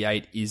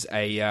 58 is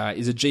a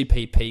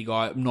GPP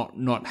guy. I'm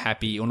not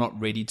happy or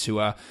not ready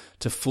to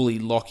fully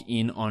lock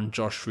in on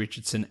Josh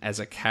Richardson as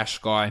a cash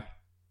guy.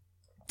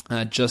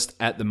 Just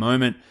at the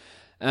moment.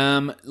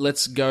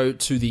 Let's go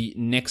to the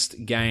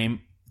next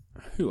game.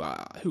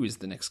 Who is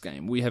the next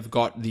game? We have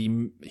got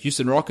the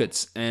Houston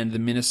Rockets and the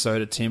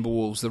Minnesota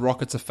Timberwolves. The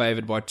Rockets are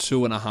favored by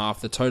 2.5.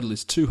 The total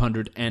is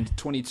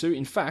 222.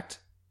 In fact,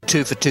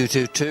 2 for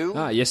 222.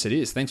 Yes, it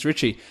is. Thanks,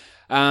 Richie.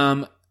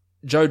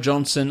 Joe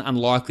Johnson,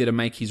 unlikely to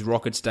make his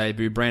Rockets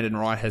debut. Brandon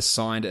Wright has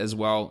signed as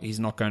well. He's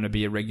not going to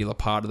be a regular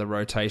part of the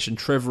rotation.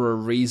 Trevor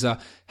Ariza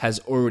has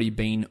already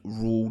been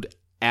ruled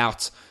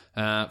out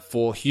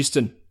for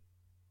Houston.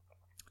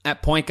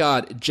 At point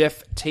guard,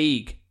 Jeff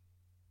Teague.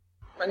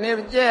 My name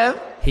is Jeff.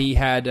 He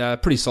had a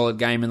pretty solid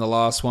game in the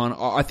last one.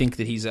 I think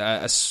that he's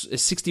a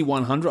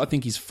 6,100. I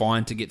think he's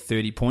fine to get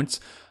 30 points.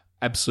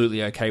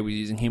 Absolutely okay with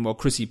using him. While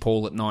Chrissy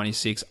Paul at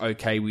 96,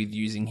 okay with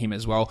using him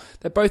as well.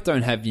 They both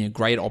don't have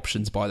great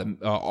options by the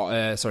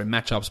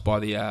matchups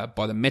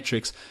by the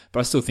metrics, but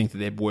I still think that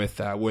they're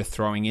worth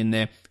throwing in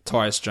there.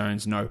 Tyus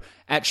Jones, no.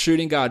 At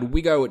shooting guard,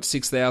 we go at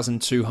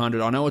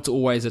 6,200. I know it's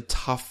always a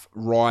tough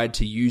ride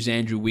to use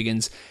Andrew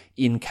Wiggins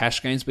in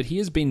cash games, but he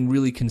has been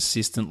really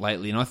consistent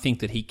lately, and I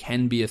think that he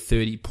can be a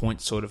 30-point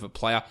sort of a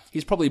player.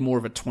 He's probably more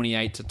of a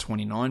 28 to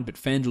 29, but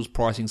FanDuel's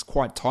pricing is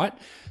quite tight,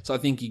 so I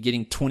think you're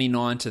getting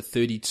 29 to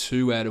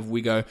 32 out of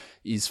Wiggo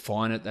is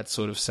fine at that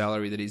sort of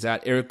salary that he's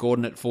at. Eric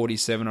Gordon at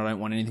 47, I don't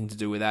want anything to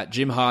do with that.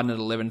 Jim Harden at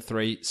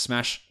 11.3,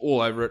 smash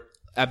all over it.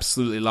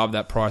 Absolutely love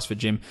that price for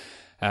Jim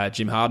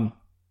Harden.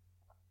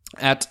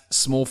 At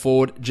small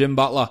forward, Jim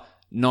Butler,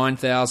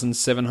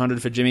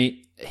 9,700 for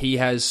Jimmy. He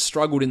has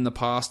struggled in the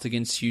past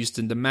against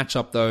Houston. The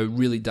matchup, though,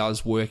 really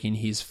does work in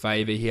his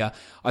favor here.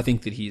 I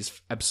think that he is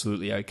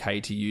absolutely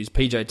okay to use.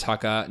 PJ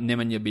Tucker,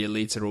 Nemanja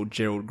Bjelica, or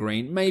Gerald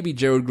Green. Maybe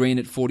Gerald Green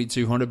at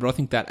 4,200, but I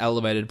think that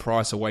elevated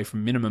price away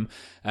from minimum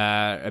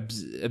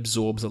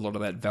absorbs a lot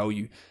of that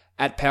value.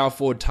 At power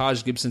forward,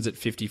 Taj Gibson's at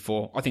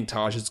 54. I think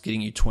Taj is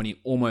getting you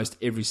 20 almost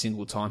every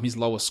single time. His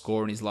lowest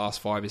score in his last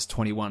 5 is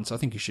 21, so I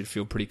think you should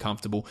feel pretty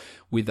comfortable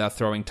with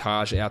throwing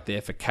Taj out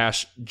there for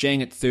cash.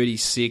 Jang at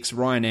 36,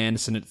 Ryan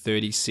Anderson at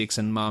 36,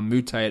 and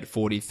Mamute at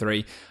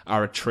 43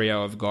 are a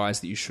trio of guys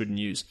that you shouldn't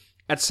use.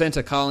 At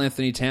center, Karl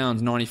Anthony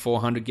Towns,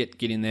 9,400.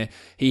 Get in there.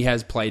 He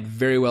has played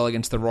very well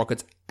against the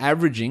Rockets,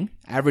 averaging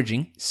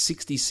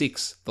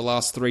 66 the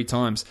last 3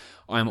 times.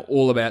 I am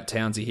all about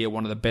Townsy here,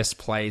 one of the best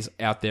plays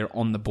out there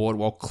on the board.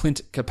 While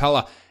Clint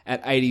Capella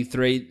at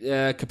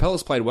 83,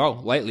 Capella's played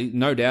well lately,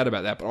 no doubt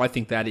about that, but I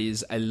think that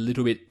is a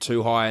little bit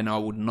too high, and I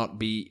would not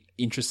be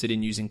interested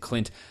in using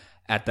Clint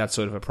at that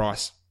sort of a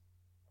price.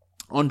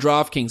 On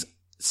DraftKings,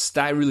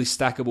 stay really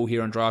stackable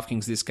here on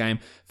DraftKings this game.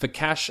 For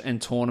cash and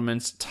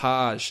tournaments,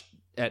 Taj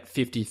at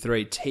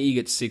 53, Teague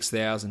at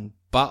 6,000,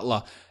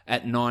 Butler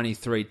at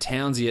 93,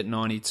 Townsy at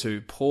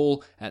 92,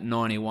 Paul at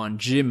 91,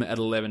 Jim at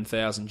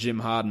 11,000, Jim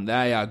Harden.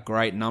 They are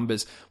great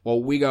numbers.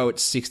 While Wiggo at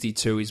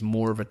 62 is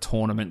more of a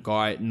tournament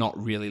guy,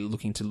 not really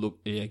looking to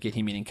get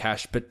him in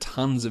cash, but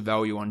tons of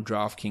value on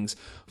DraftKings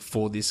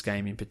for this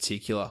game in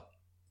particular.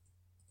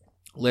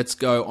 Let's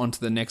go on to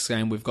the next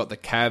game. We've got the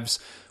Cavs.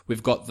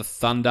 We've got the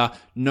Thunder.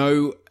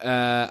 No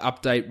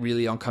update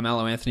really on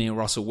Carmelo Anthony and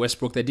Russell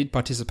Westbrook. They did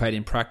participate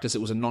in practice. It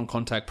was a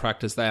non-contact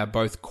practice. They are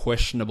both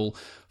questionable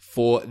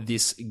for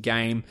this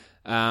game.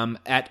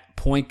 At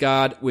point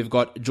guard, we've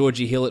got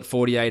Georgie Hill at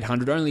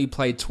 4,800. Only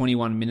played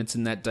 21 minutes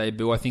in that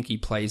debut. I think he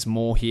plays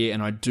more here,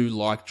 and I do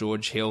like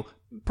George Hill.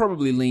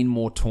 Probably lean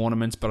more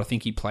tournaments, but I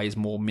think he plays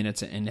more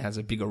minutes and has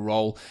a bigger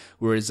role.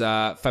 Whereas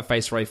Fat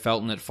Face Ray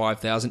Felton at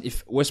 5,000.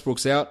 If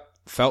Westbrook's out,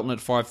 Felton at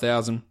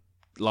 5,000.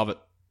 Love it.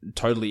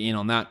 Totally in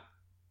on that.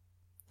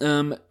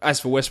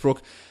 As for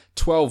Westbrook,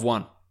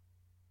 12-1.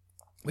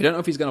 We don't know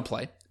if he's going to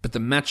play, but the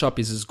matchup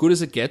is as good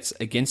as it gets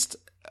against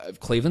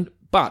Cleveland.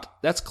 But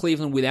that's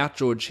Cleveland without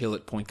George Hill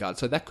at point guard,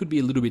 so that could be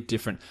a little bit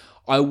different.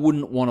 I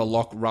wouldn't want to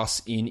lock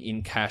Russ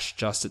in cash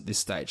just at this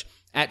stage.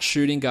 At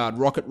shooting guard,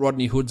 Rocket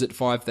Rodney Hood's at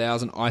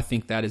 5,000. I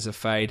think that is a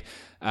fade.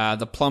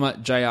 The plumber,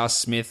 J.R.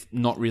 Smith,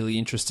 not really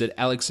interested.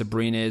 Alex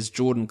Abrines,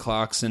 Jordan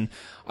Clarkson.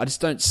 I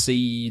just don't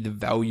see the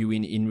value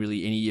in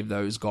really any of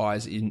those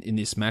guys in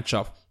this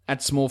matchup.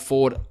 At small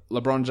forward,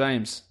 LeBron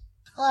James.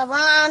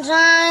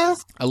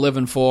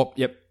 11-4.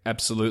 Yep,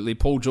 absolutely.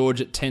 Paul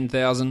George at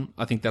 10,000.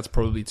 I think that's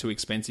probably too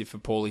expensive for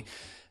Paulie,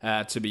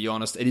 to be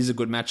honest. It is a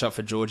good matchup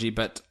for Georgie,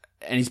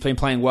 and he's been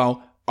playing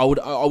well.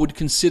 I would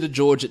consider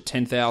George at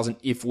 10,000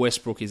 if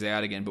Westbrook is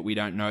out again, but we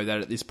don't know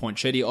that at this point.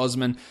 Cedi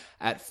Osman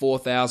at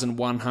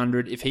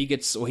 4,100. If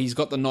he's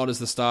got the nod as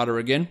the starter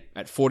again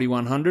at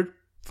 4,100,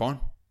 fine.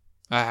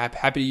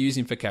 Happy to use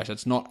him for cash.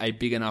 It's not a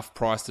big enough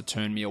price to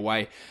turn me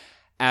away.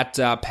 At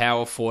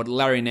power forward,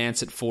 Larry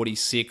Nance at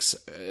 46.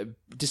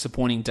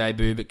 Disappointing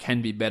debut, but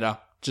can be better.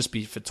 Just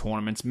be for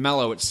tournaments.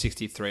 Mello at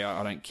 63,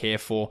 I don't care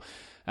for.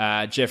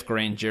 Jeff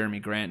Green, Jeremy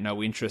Grant,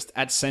 no interest.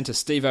 At center,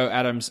 Steve-O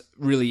Adams,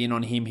 really in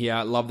on him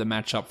here. Love the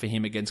matchup for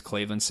him against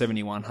Cleveland.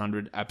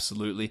 7,100,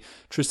 absolutely.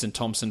 Tristan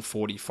Thompson,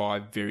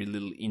 45, very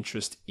little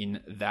interest in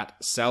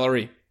that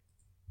salary.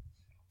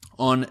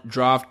 On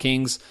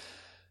DraftKings,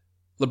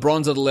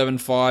 LeBron's at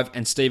 11.5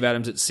 and Steve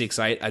Adams at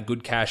 6.8 are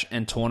good cash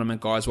and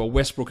tournament guys. While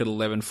Westbrook at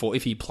 11.4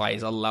 if he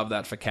plays. I love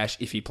that for cash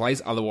if he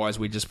plays. Otherwise,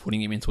 we're just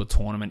putting him into a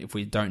tournament if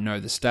we don't know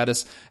the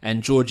status.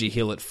 And Georgie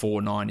Hill at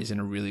 4.9 is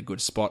in a really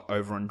good spot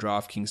over on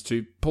DraftKings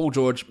too. Paul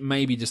George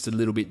maybe just a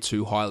little bit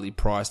too highly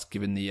priced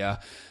given the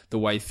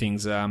way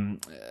things are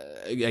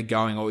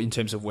going, or in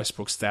terms of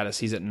Westbrook's status.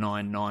 He's at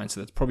 9.9, so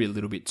that's probably a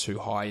little bit too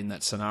high in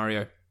that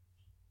scenario.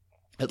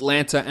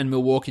 Atlanta and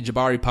Milwaukee,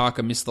 Jabari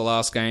Parker missed the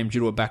last game due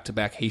to a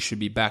back-to-back. He should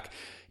be back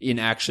in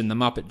action. The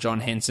Muppet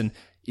John Henson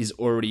is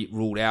already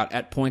ruled out.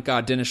 At point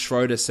guard, Dennis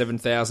Schroeder,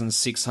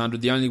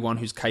 7,600. The only one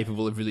who's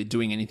capable of really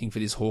doing anything for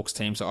this Hawks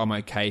team, so I'm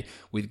okay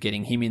with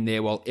getting him in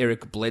there, while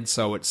Eric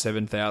Bledsoe at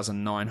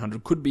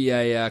 7,900 could be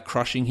a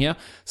crushing here,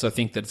 so I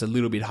think that it's a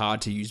little bit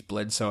hard to use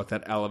Bledsoe at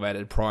that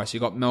elevated price.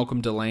 You got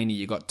Malcolm Delaney,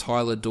 you got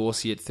Tyler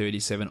Dorsey at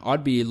 37.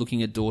 I'd be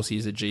looking at Dorsey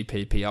as a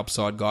GPP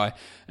upside guy,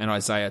 and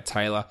Isaiah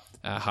Taylor.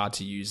 Hard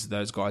to use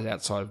those guys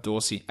outside of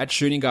Dorsey. At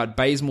shooting guard,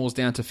 Bazemore's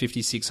down to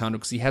 5,600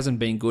 because he hasn't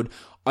been good.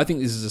 I think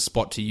this is a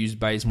spot to use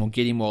Bazemore,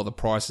 get him while the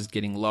price is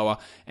getting lower,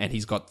 and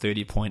he's got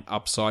 30-point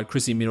upside.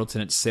 Chrissy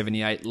Middleton at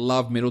 78.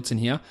 Love Middleton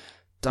here.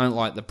 Don't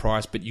like the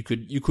price, but you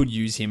could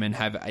use him and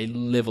have a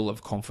level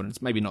of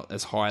confidence. Maybe not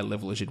as high a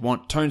level as you'd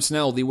want. Tone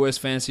Snell, the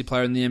worst fantasy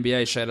player in the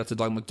NBA. Shout out to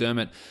Doug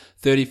McDermott.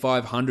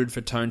 3,500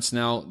 for Tone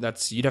Snell.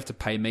 You'd have to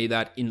pay me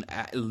that in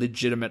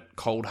legitimate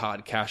cold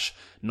hard cash,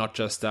 not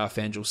just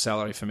FanDuel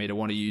salary for me to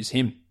want to use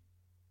him.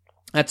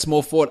 At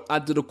small forward,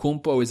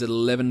 Antetokounmpo is at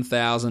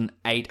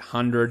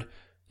 11,800.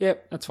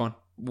 Yep, that's fine.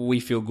 We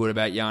feel good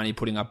about Yanni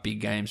putting up big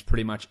games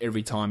pretty much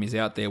every time he's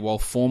out there. While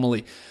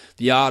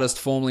the artist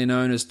formerly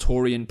known as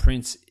Taurean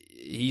Prince,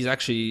 he's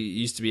actually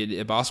used to be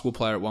a basketball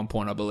player at one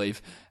point, I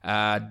believe,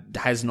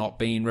 has not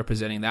been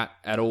representing that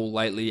at all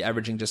lately,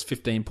 averaging just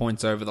 15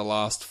 points over the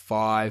last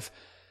 5.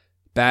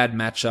 Bad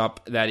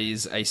matchup. That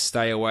is a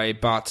stay away,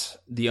 but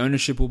the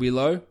ownership will be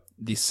low.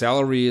 The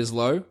salary is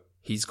low.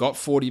 He's got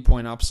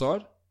 40-point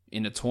upside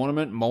in a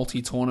tournament,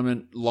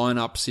 multi-tournament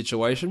lineup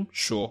situation.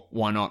 Sure,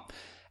 why not?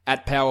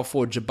 At power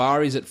forward,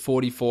 Jabari's at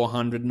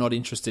 4,400. Not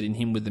interested in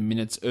him with the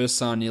minutes.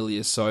 Ersan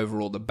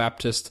Ilyasova or the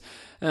Baptist.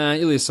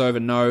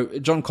 Ilyasova, no.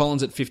 John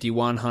Collins at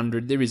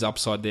 5,100. There is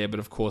upside there, but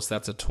of course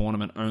that's a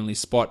tournament-only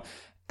spot.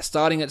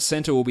 Starting at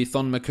center will be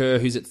Thon Maker,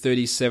 who's at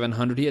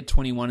 3,700. He had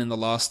 21 in the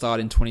last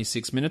start in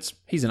 26 minutes.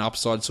 He's an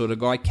upside sort of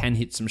guy. Can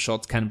hit some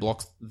shots, can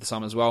block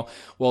some as well.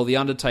 While the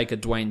Undertaker,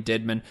 Dwayne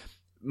Dedman,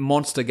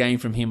 monster game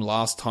from him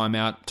last time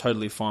out.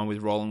 Totally fine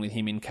with rolling with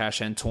him in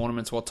cash and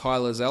tournaments. While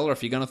Tyler Zeller,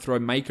 if you're going to throw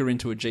Maker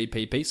into a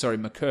GPP,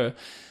 Maker,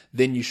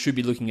 then you should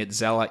be looking at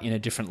Zeller in a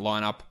different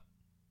lineup.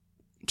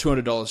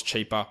 $200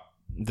 cheaper,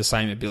 the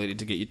same ability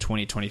to get you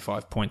 20,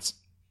 25 points.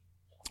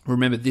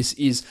 Remember, this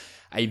is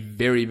a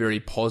very,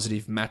 very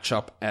positive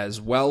matchup as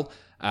well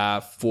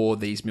for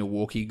these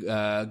Milwaukee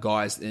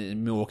guys,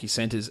 Milwaukee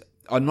centers.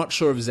 I'm not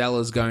sure if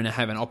Zeller's going to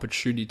have an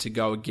opportunity to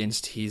go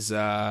against his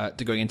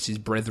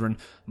brethren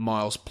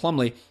Miles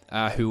Plumlee,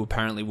 who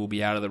apparently will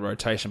be out of the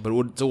rotation. But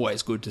it's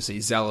always good to see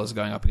Zeller's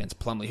going up against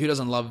Plumlee. Who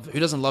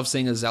doesn't love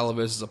seeing a Zeller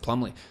versus a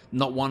Plumlee?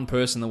 Not one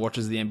person that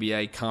watches the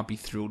NBA can't be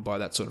thrilled by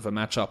that sort of a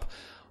matchup.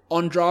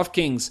 On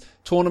DraftKings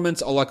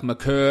tournaments, I like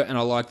Maker and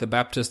I like the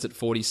Baptist at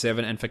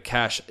 47. And for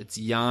cash, it's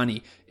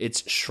Yanni,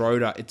 it's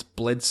Schroeder, it's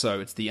Bledsoe,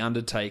 it's the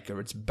Undertaker,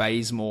 it's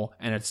Bazemore,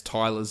 and it's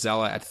Tyler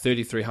Zeller at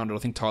 3,300. I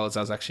think Tyler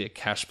Zeller's actually a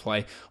cash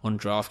play on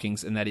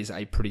DraftKings, and that is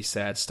a pretty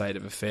sad state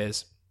of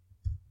affairs.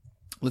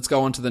 Let's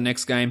go on to the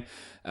next game.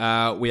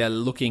 We are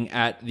looking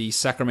at the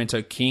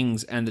Sacramento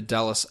Kings and the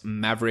Dallas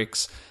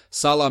Mavericks.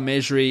 Salah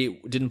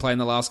Mejri didn't play in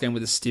the last game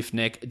with a stiff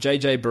neck.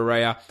 JJ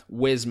Barea,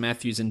 Wes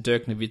Matthews, and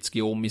Dirk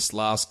Nowitzki all missed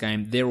last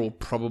game. They're all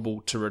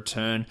probable to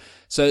return.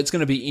 So it's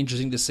going to be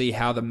interesting to see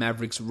how the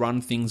Mavericks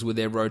run things with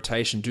their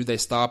rotation. Do they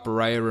start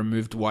Barea,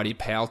 remove Dwighty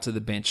Powell to the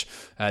bench?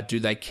 Do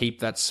they keep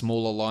that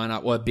smaller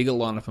lineup, or a bigger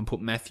lineup, and put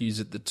Matthews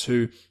at the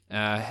 2,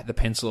 the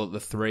pencil at the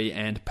 3,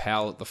 and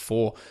Powell at the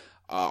 4?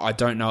 I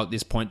don't know at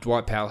this point.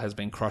 Dwight Powell has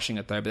been crushing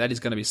it though, but that is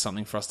going to be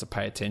something for us to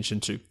pay attention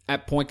to.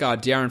 At point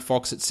guard, De'Aaron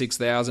Fox at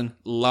 6,000.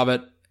 Love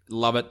it.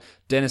 Love it.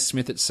 Dennis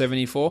Smith at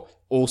 74.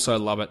 Also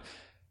love it.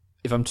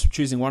 If I'm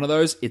choosing one of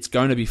those, it's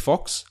going to be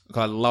Fox.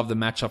 I love the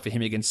matchup for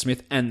him against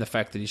Smith and the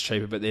fact that he's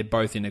cheaper, but they're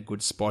both in a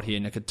good spot here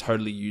and I could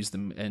totally use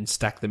them and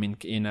stack them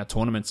in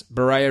tournaments.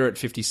 Barea at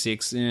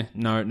 56.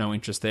 No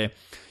interest there.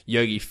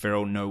 Yogi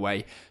Ferrell, no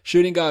way.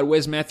 Shooting guard,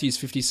 Wes Matthews,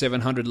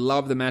 5,700.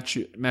 Love the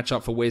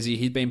matchup for Wesy.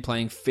 He's been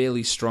playing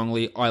fairly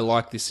strongly. I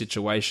like this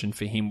situation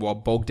for him, while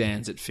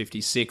Bogdan's at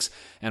 56,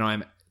 and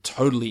I'm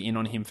totally in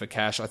on him for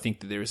cash. I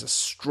think that there is a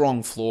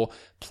strong floor,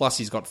 plus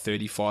he's got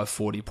 35,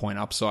 40 point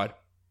upside.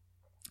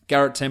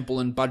 Garrett Temple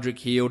and Budrick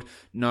Hield,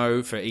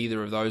 no for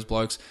either of those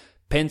blokes.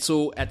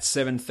 Pencil at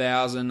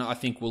 7,000. I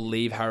think we'll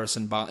leave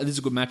Harrison Barnes. This is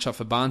a good matchup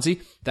for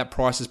Barnesy. That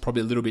price is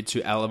probably a little bit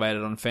too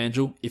elevated on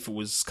FanDuel. If it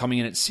was coming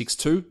in at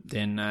 6.2,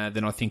 then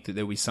I think that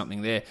there'll be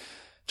something there.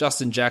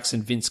 Justin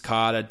Jackson, Vince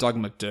Carter, Doug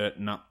McDirt,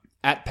 no.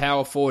 At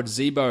power forward,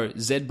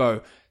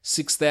 Zedbo,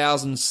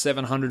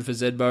 6,700 for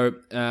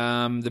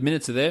Zedbo. The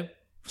minutes are there,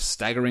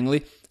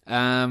 staggeringly.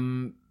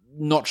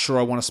 Not sure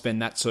I want to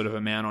spend that sort of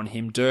amount on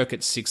him. Dirk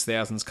at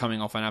 6,000 is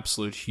coming off an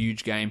absolute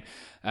huge game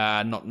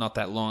not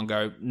that long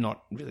ago.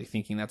 Not really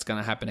thinking that's going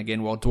to happen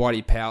again. While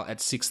Dwighty Powell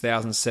at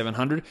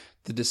 6,700,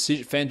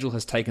 FanDuel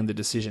has taken the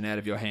decision out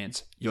of your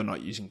hands. You're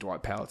not using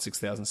Dwight Powell at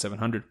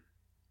 6,700.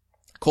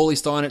 Cauley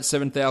Stein at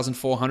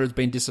 7,400 has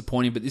been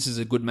disappointing, but this is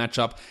a good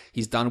matchup.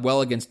 He's done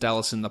well against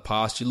Dallas in the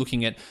past. You're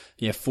looking at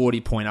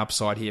 40-point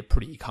upside here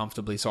pretty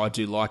comfortably, so I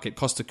do like it.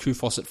 Costa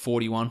Koufos at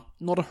 41.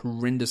 Not a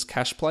horrendous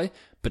cash play,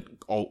 but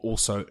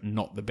also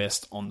not the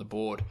best on the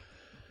board.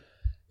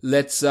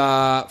 Let's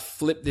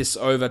flip this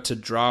over to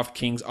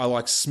DraftKings. I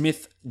like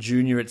Smith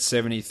Jr. at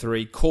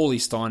 73. Cauley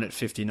Stein at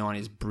 59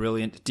 is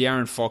brilliant.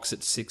 De'Aaron Fox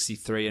at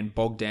 63 and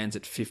Bogdan's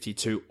at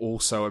 52,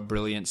 also a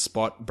brilliant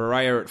spot.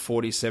 Barea at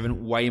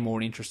 47, way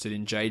more interested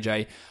in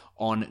JJ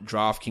on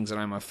DraftKings. I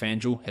know my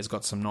FanDuel has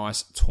got some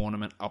nice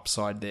tournament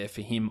upside there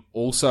for him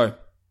also.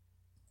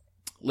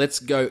 Let's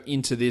go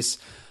into this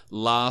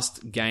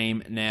last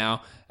game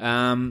now.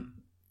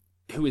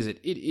 Who is it?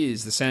 It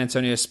is the San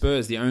Antonio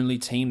Spurs, the only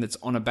team that's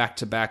on a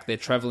back-to-back. They're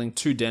traveling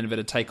to Denver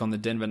to take on the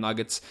Denver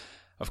Nuggets.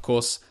 Of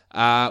course,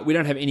 we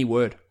don't have any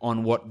word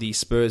on what the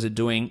Spurs are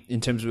doing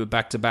in terms of a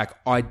back-to-back.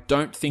 I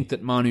don't think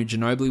that Manu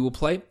Ginobili will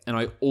play, and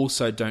I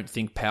also don't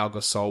think Pau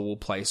Gasol will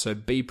play. So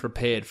be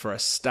prepared for a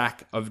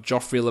stack of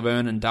Joffrey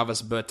Laverne and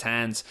Davis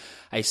Bertans,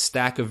 a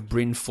stack of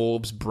Bryn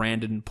Forbes,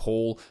 Brandon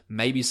Paul,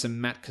 maybe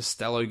some Matt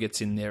Costello gets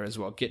in there as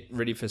well. Get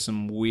ready for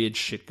some weird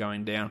shit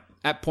going down.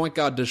 At point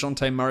guard,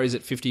 DeJounte Murray's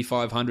at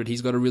 5,500.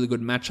 He's got a really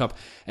good matchup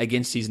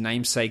against his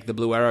namesake, the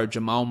Blue Arrow,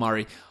 Jamal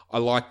Murray. I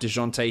like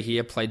DeJounte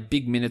here. Played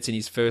big minutes in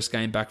his first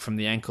game back from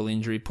the ankle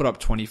injury. Put up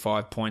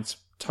 25 points.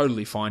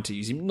 Totally fine to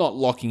use him. Not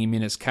locking him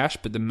in as cash,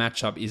 but the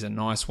matchup is a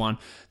nice one.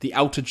 The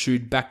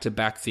altitude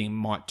back-to-back thing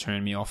might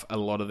turn me off a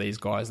lot of these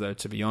guys, though,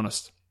 to be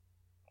honest.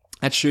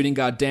 At shooting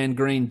guard, Dan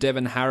Green,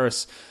 Devin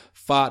Harris,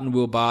 Farton,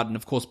 Will Barton.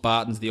 Of course,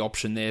 Barton's the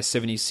option there,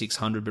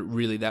 7,600, but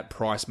really that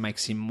price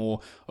makes him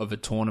more of a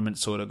tournament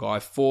sort of guy.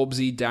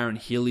 Forbesy, Darren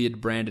Hilliard,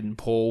 Brandon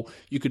Paul.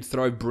 You could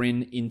throw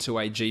Bryn into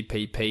a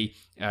GPP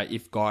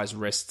if guys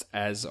rest,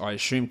 as I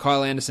assume.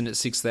 Kyle Anderson at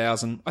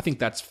 6,000. I think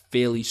that's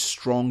fairly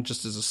strong,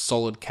 just as a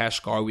solid cash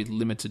guy with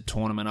limited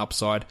tournament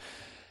upside.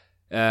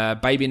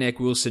 Baby Neck,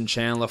 Wilson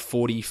Chandler,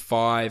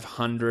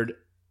 4,500.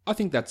 I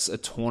think that's a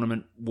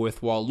tournament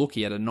worthwhile look.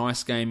 He had a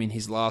nice game in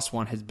his last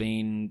one, has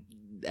been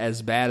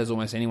as bad as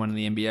almost anyone in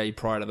the NBA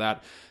prior to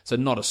that, so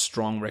not a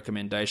strong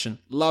recommendation.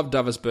 Love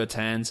Davis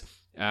Bertans.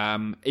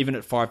 Even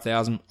at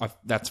 5,000,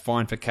 that's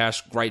fine for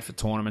cash, great for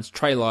tournaments.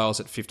 Trey Lyles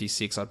at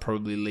 56, I'd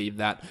probably leave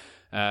that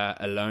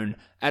alone.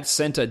 At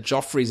center,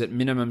 Joffrey's at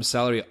minimum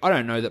salary. I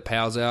don't know that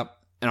Powell's out,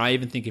 and I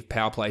even think if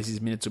Powell plays,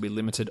 his minutes will be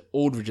limited.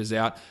 Aldridge is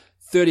out.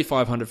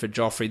 3,500 for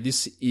Joffrey.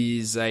 This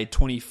is a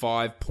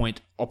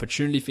 25-point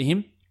opportunity for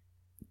him,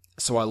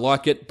 so I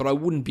like it, but I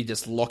wouldn't be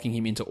just locking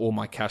him into all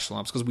my cash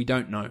lineups because we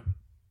don't know.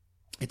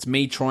 It's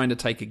me trying to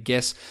take a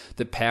guess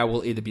that Powell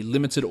will either be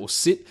limited or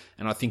sit,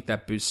 and I think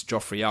that boosts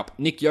Joffrey up.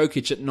 Nick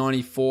Jokic at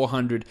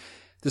 9,400.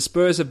 The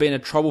Spurs have been a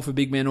trouble for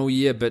big men all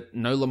year, but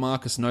no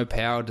LaMarcus, no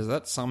Powell. Does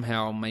that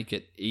somehow make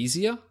it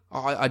easier?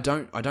 I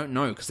don't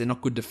know, because they're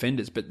not good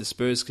defenders, but the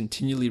Spurs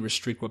continually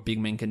restrict what big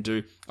men can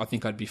do. I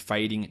think I'd be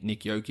fading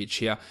Nick Jokic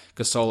here.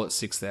 Gasol at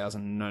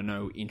 6,000,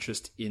 no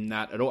interest in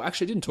that at all.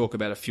 Actually, I didn't talk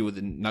about a few of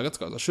the Nuggets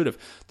guys. I should have.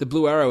 The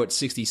Blue Arrow at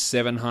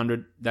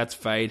 6,700, that's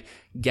fade.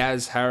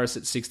 Gaz Harris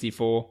at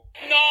 64.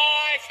 Nice,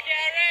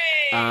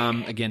 Gary!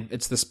 Again,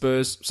 it's the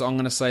Spurs, so I'm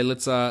going to say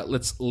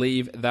let's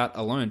leave that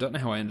alone. Don't know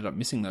how I ended up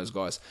missing those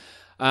guys.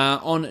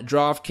 On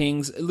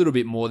DraftKings, a little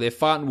bit more there.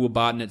 Farton Will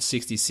Barton at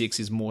 66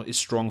 is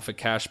strong for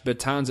cash.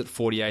 Bertans at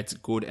 48 is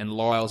good, and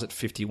Lyles at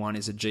 51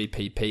 is a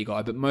GPP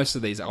guy. But most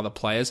of these other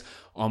players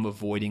I'm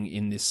avoiding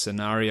in this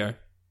scenario.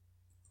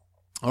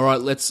 All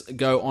right, let's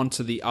go on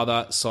to the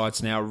other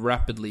sites now.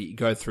 Rapidly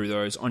go through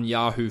those. On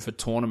Yahoo for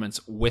tournaments,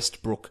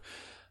 Westbrook.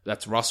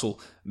 That's Russell,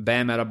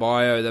 Bam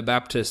Adebayo, The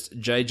Baptist,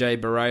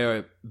 JJ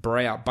Barea,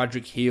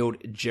 Budrick Hield,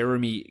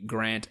 Jeremy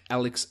Grant,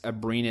 Alex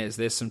Abrines.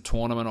 There's some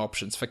tournament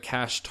options. For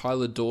cash,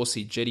 Tyler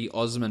Dorsey, Jetty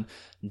Osman,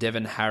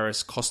 Devin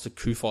Harris, Costa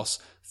Koufos,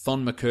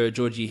 Thon McCurr,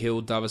 Georgie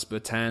Hill, Davis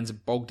Bertans,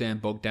 Bogdan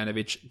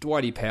Bogdanovic,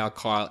 Dwighty Powell,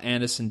 Kyle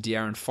Anderson,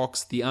 De'Aaron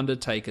Fox, The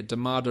Undertaker,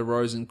 DeMar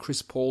DeRozan,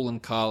 Chris Paul,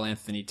 and Karl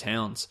Anthony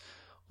Towns.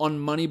 On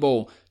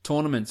Moneyball,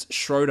 tournaments,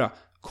 Schroeder,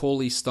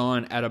 Cauley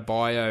Stein,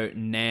 Adebayo,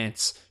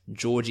 Nance,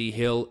 Georgie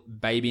Hill,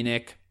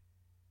 Babyneck.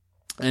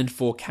 And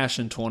for cash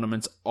and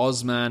tournaments,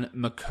 Osman,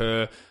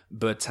 McCurr,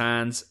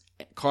 Bertans,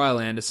 Kyle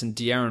Anderson,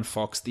 De'Aaron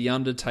Fox, The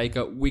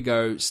Undertaker,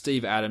 Wiggo,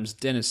 Steve Adams,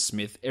 Dennis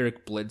Smith,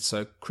 Eric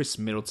Bledsoe, Chris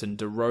Middleton,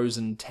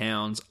 DeRozan,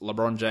 Towns,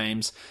 LeBron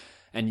James,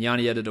 and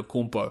Giannis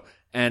Antetokounmpo.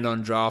 And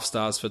on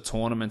DraftStars for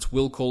tournaments,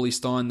 Will Cauley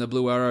Stein, The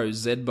Blue Arrow,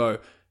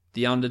 Zedbo,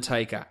 The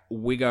Undertaker,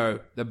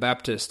 Wiggo, The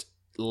Baptist,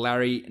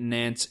 Larry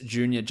Nance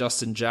Jr.,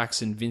 Justin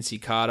Jackson, Vince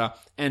Carter,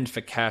 and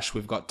for cash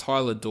we've got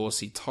Tyler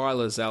Dorsey,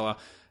 Tyler Zeller,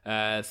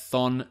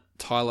 Thon,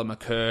 Tyler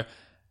McCurr,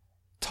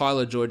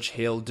 Tyler George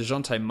Hill,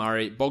 DeJounte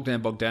Murray,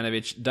 Bogdan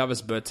Bogdanovic,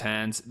 Davis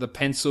Bertans, The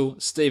Pencil,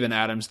 Steven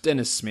Adams,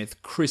 Dennis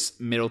Smith, Chris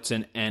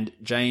Middleton, and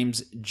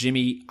James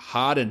Jimmy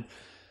Harden.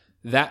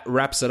 That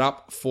wraps it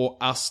up for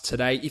us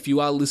today. If you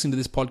are listening to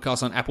this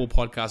podcast on Apple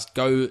Podcasts,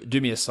 go do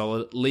me a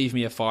solid. Leave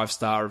me a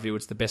 5-star review.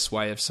 It's the best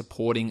way of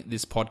supporting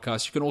this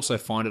podcast. You can also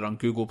find it on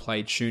Google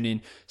Play,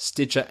 TuneIn,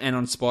 Stitcher, and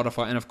on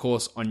Spotify, and of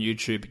course on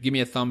YouTube. Give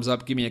me a thumbs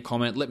up. Give me a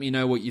comment. Let me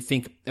know what you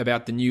think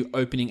about the new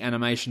opening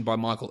animation by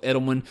Michael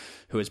Edelman,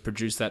 who has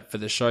produced that for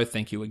the show.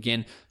 Thank you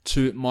again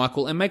to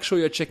Michael. And make sure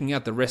you're checking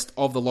out the rest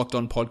of the Locked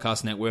On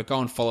Podcast Network. Go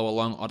and follow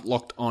along at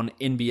Locked On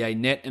NBA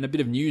Net. And a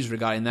bit of news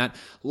regarding that.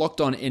 Locked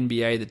On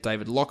NBA that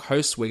David Locke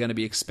hosts. We're going to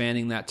be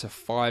expanding that to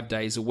 5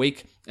 days a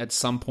week at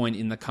some point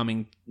in the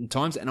coming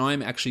times, and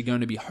I'm actually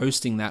going to be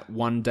hosting that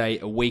 1 day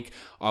a week.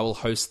 I will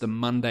host the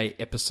Monday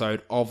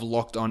episode of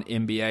Locked On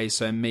NBA,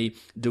 so me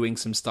doing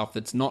some stuff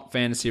that's not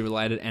fantasy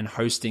related and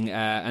hosting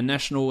a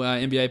national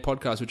NBA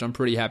podcast, which I'm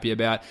pretty happy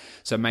about.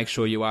 So make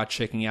sure you are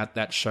checking out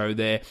that show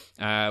there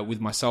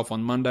with myself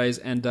on Mondays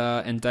and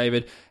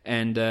David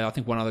and I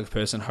think one other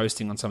person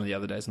hosting on some of the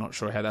other days. Not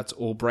sure how that's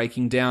all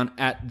breaking down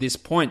at this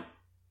point.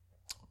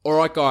 All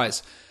right,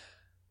 guys,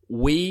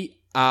 we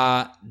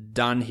are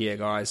done here,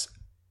 guys.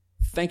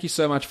 Thank you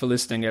so much for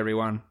listening,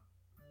 everyone.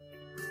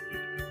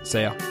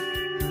 See ya.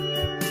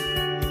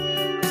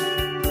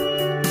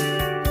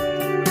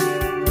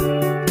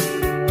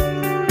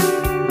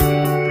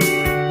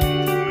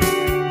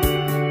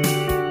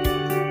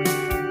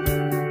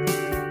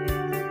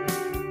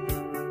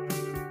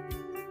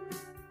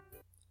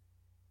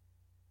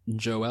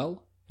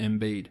 Joel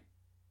Embiid.